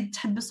اللي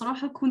تحبس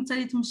روحك وانت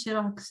اللي تمشي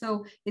روحك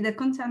اذا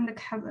كنت عندك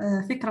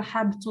فكره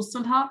حاب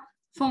توصلها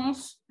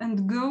فونس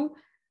اند جو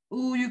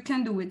و you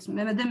can do it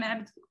مادام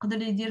عبد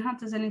قدر يديرها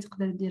انت ثاني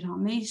تقدر ديرها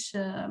ماهيش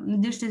ما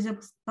ديرش لي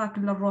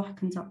زوبستاكل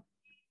لروحك انت.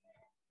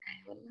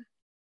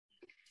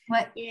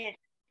 والله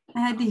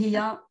هذه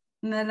هي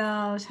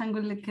مالا واش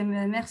حنقول لك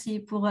merci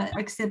pour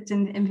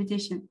accepting the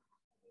invitation.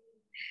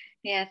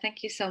 Yeah, thank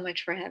you so much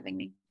for having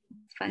me.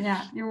 It's fun.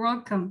 Yeah, you're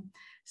welcome.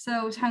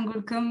 So واش حنقول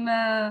لكم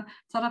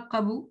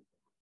ترقبوا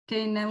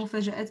كاين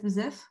مفاجآت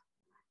بزاف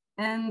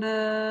and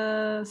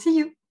see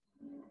you.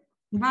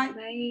 Bye.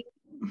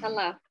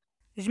 الله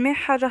جميع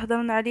حاجة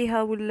هضرنا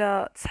عليها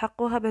ولا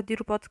تسحقوها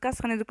ديروا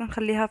بودكاست خلينا دوك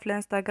نخليها في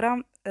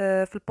الانستغرام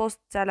في البوست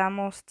تاع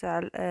العموس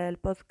تاع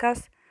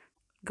البودكاست.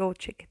 Go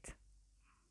check it.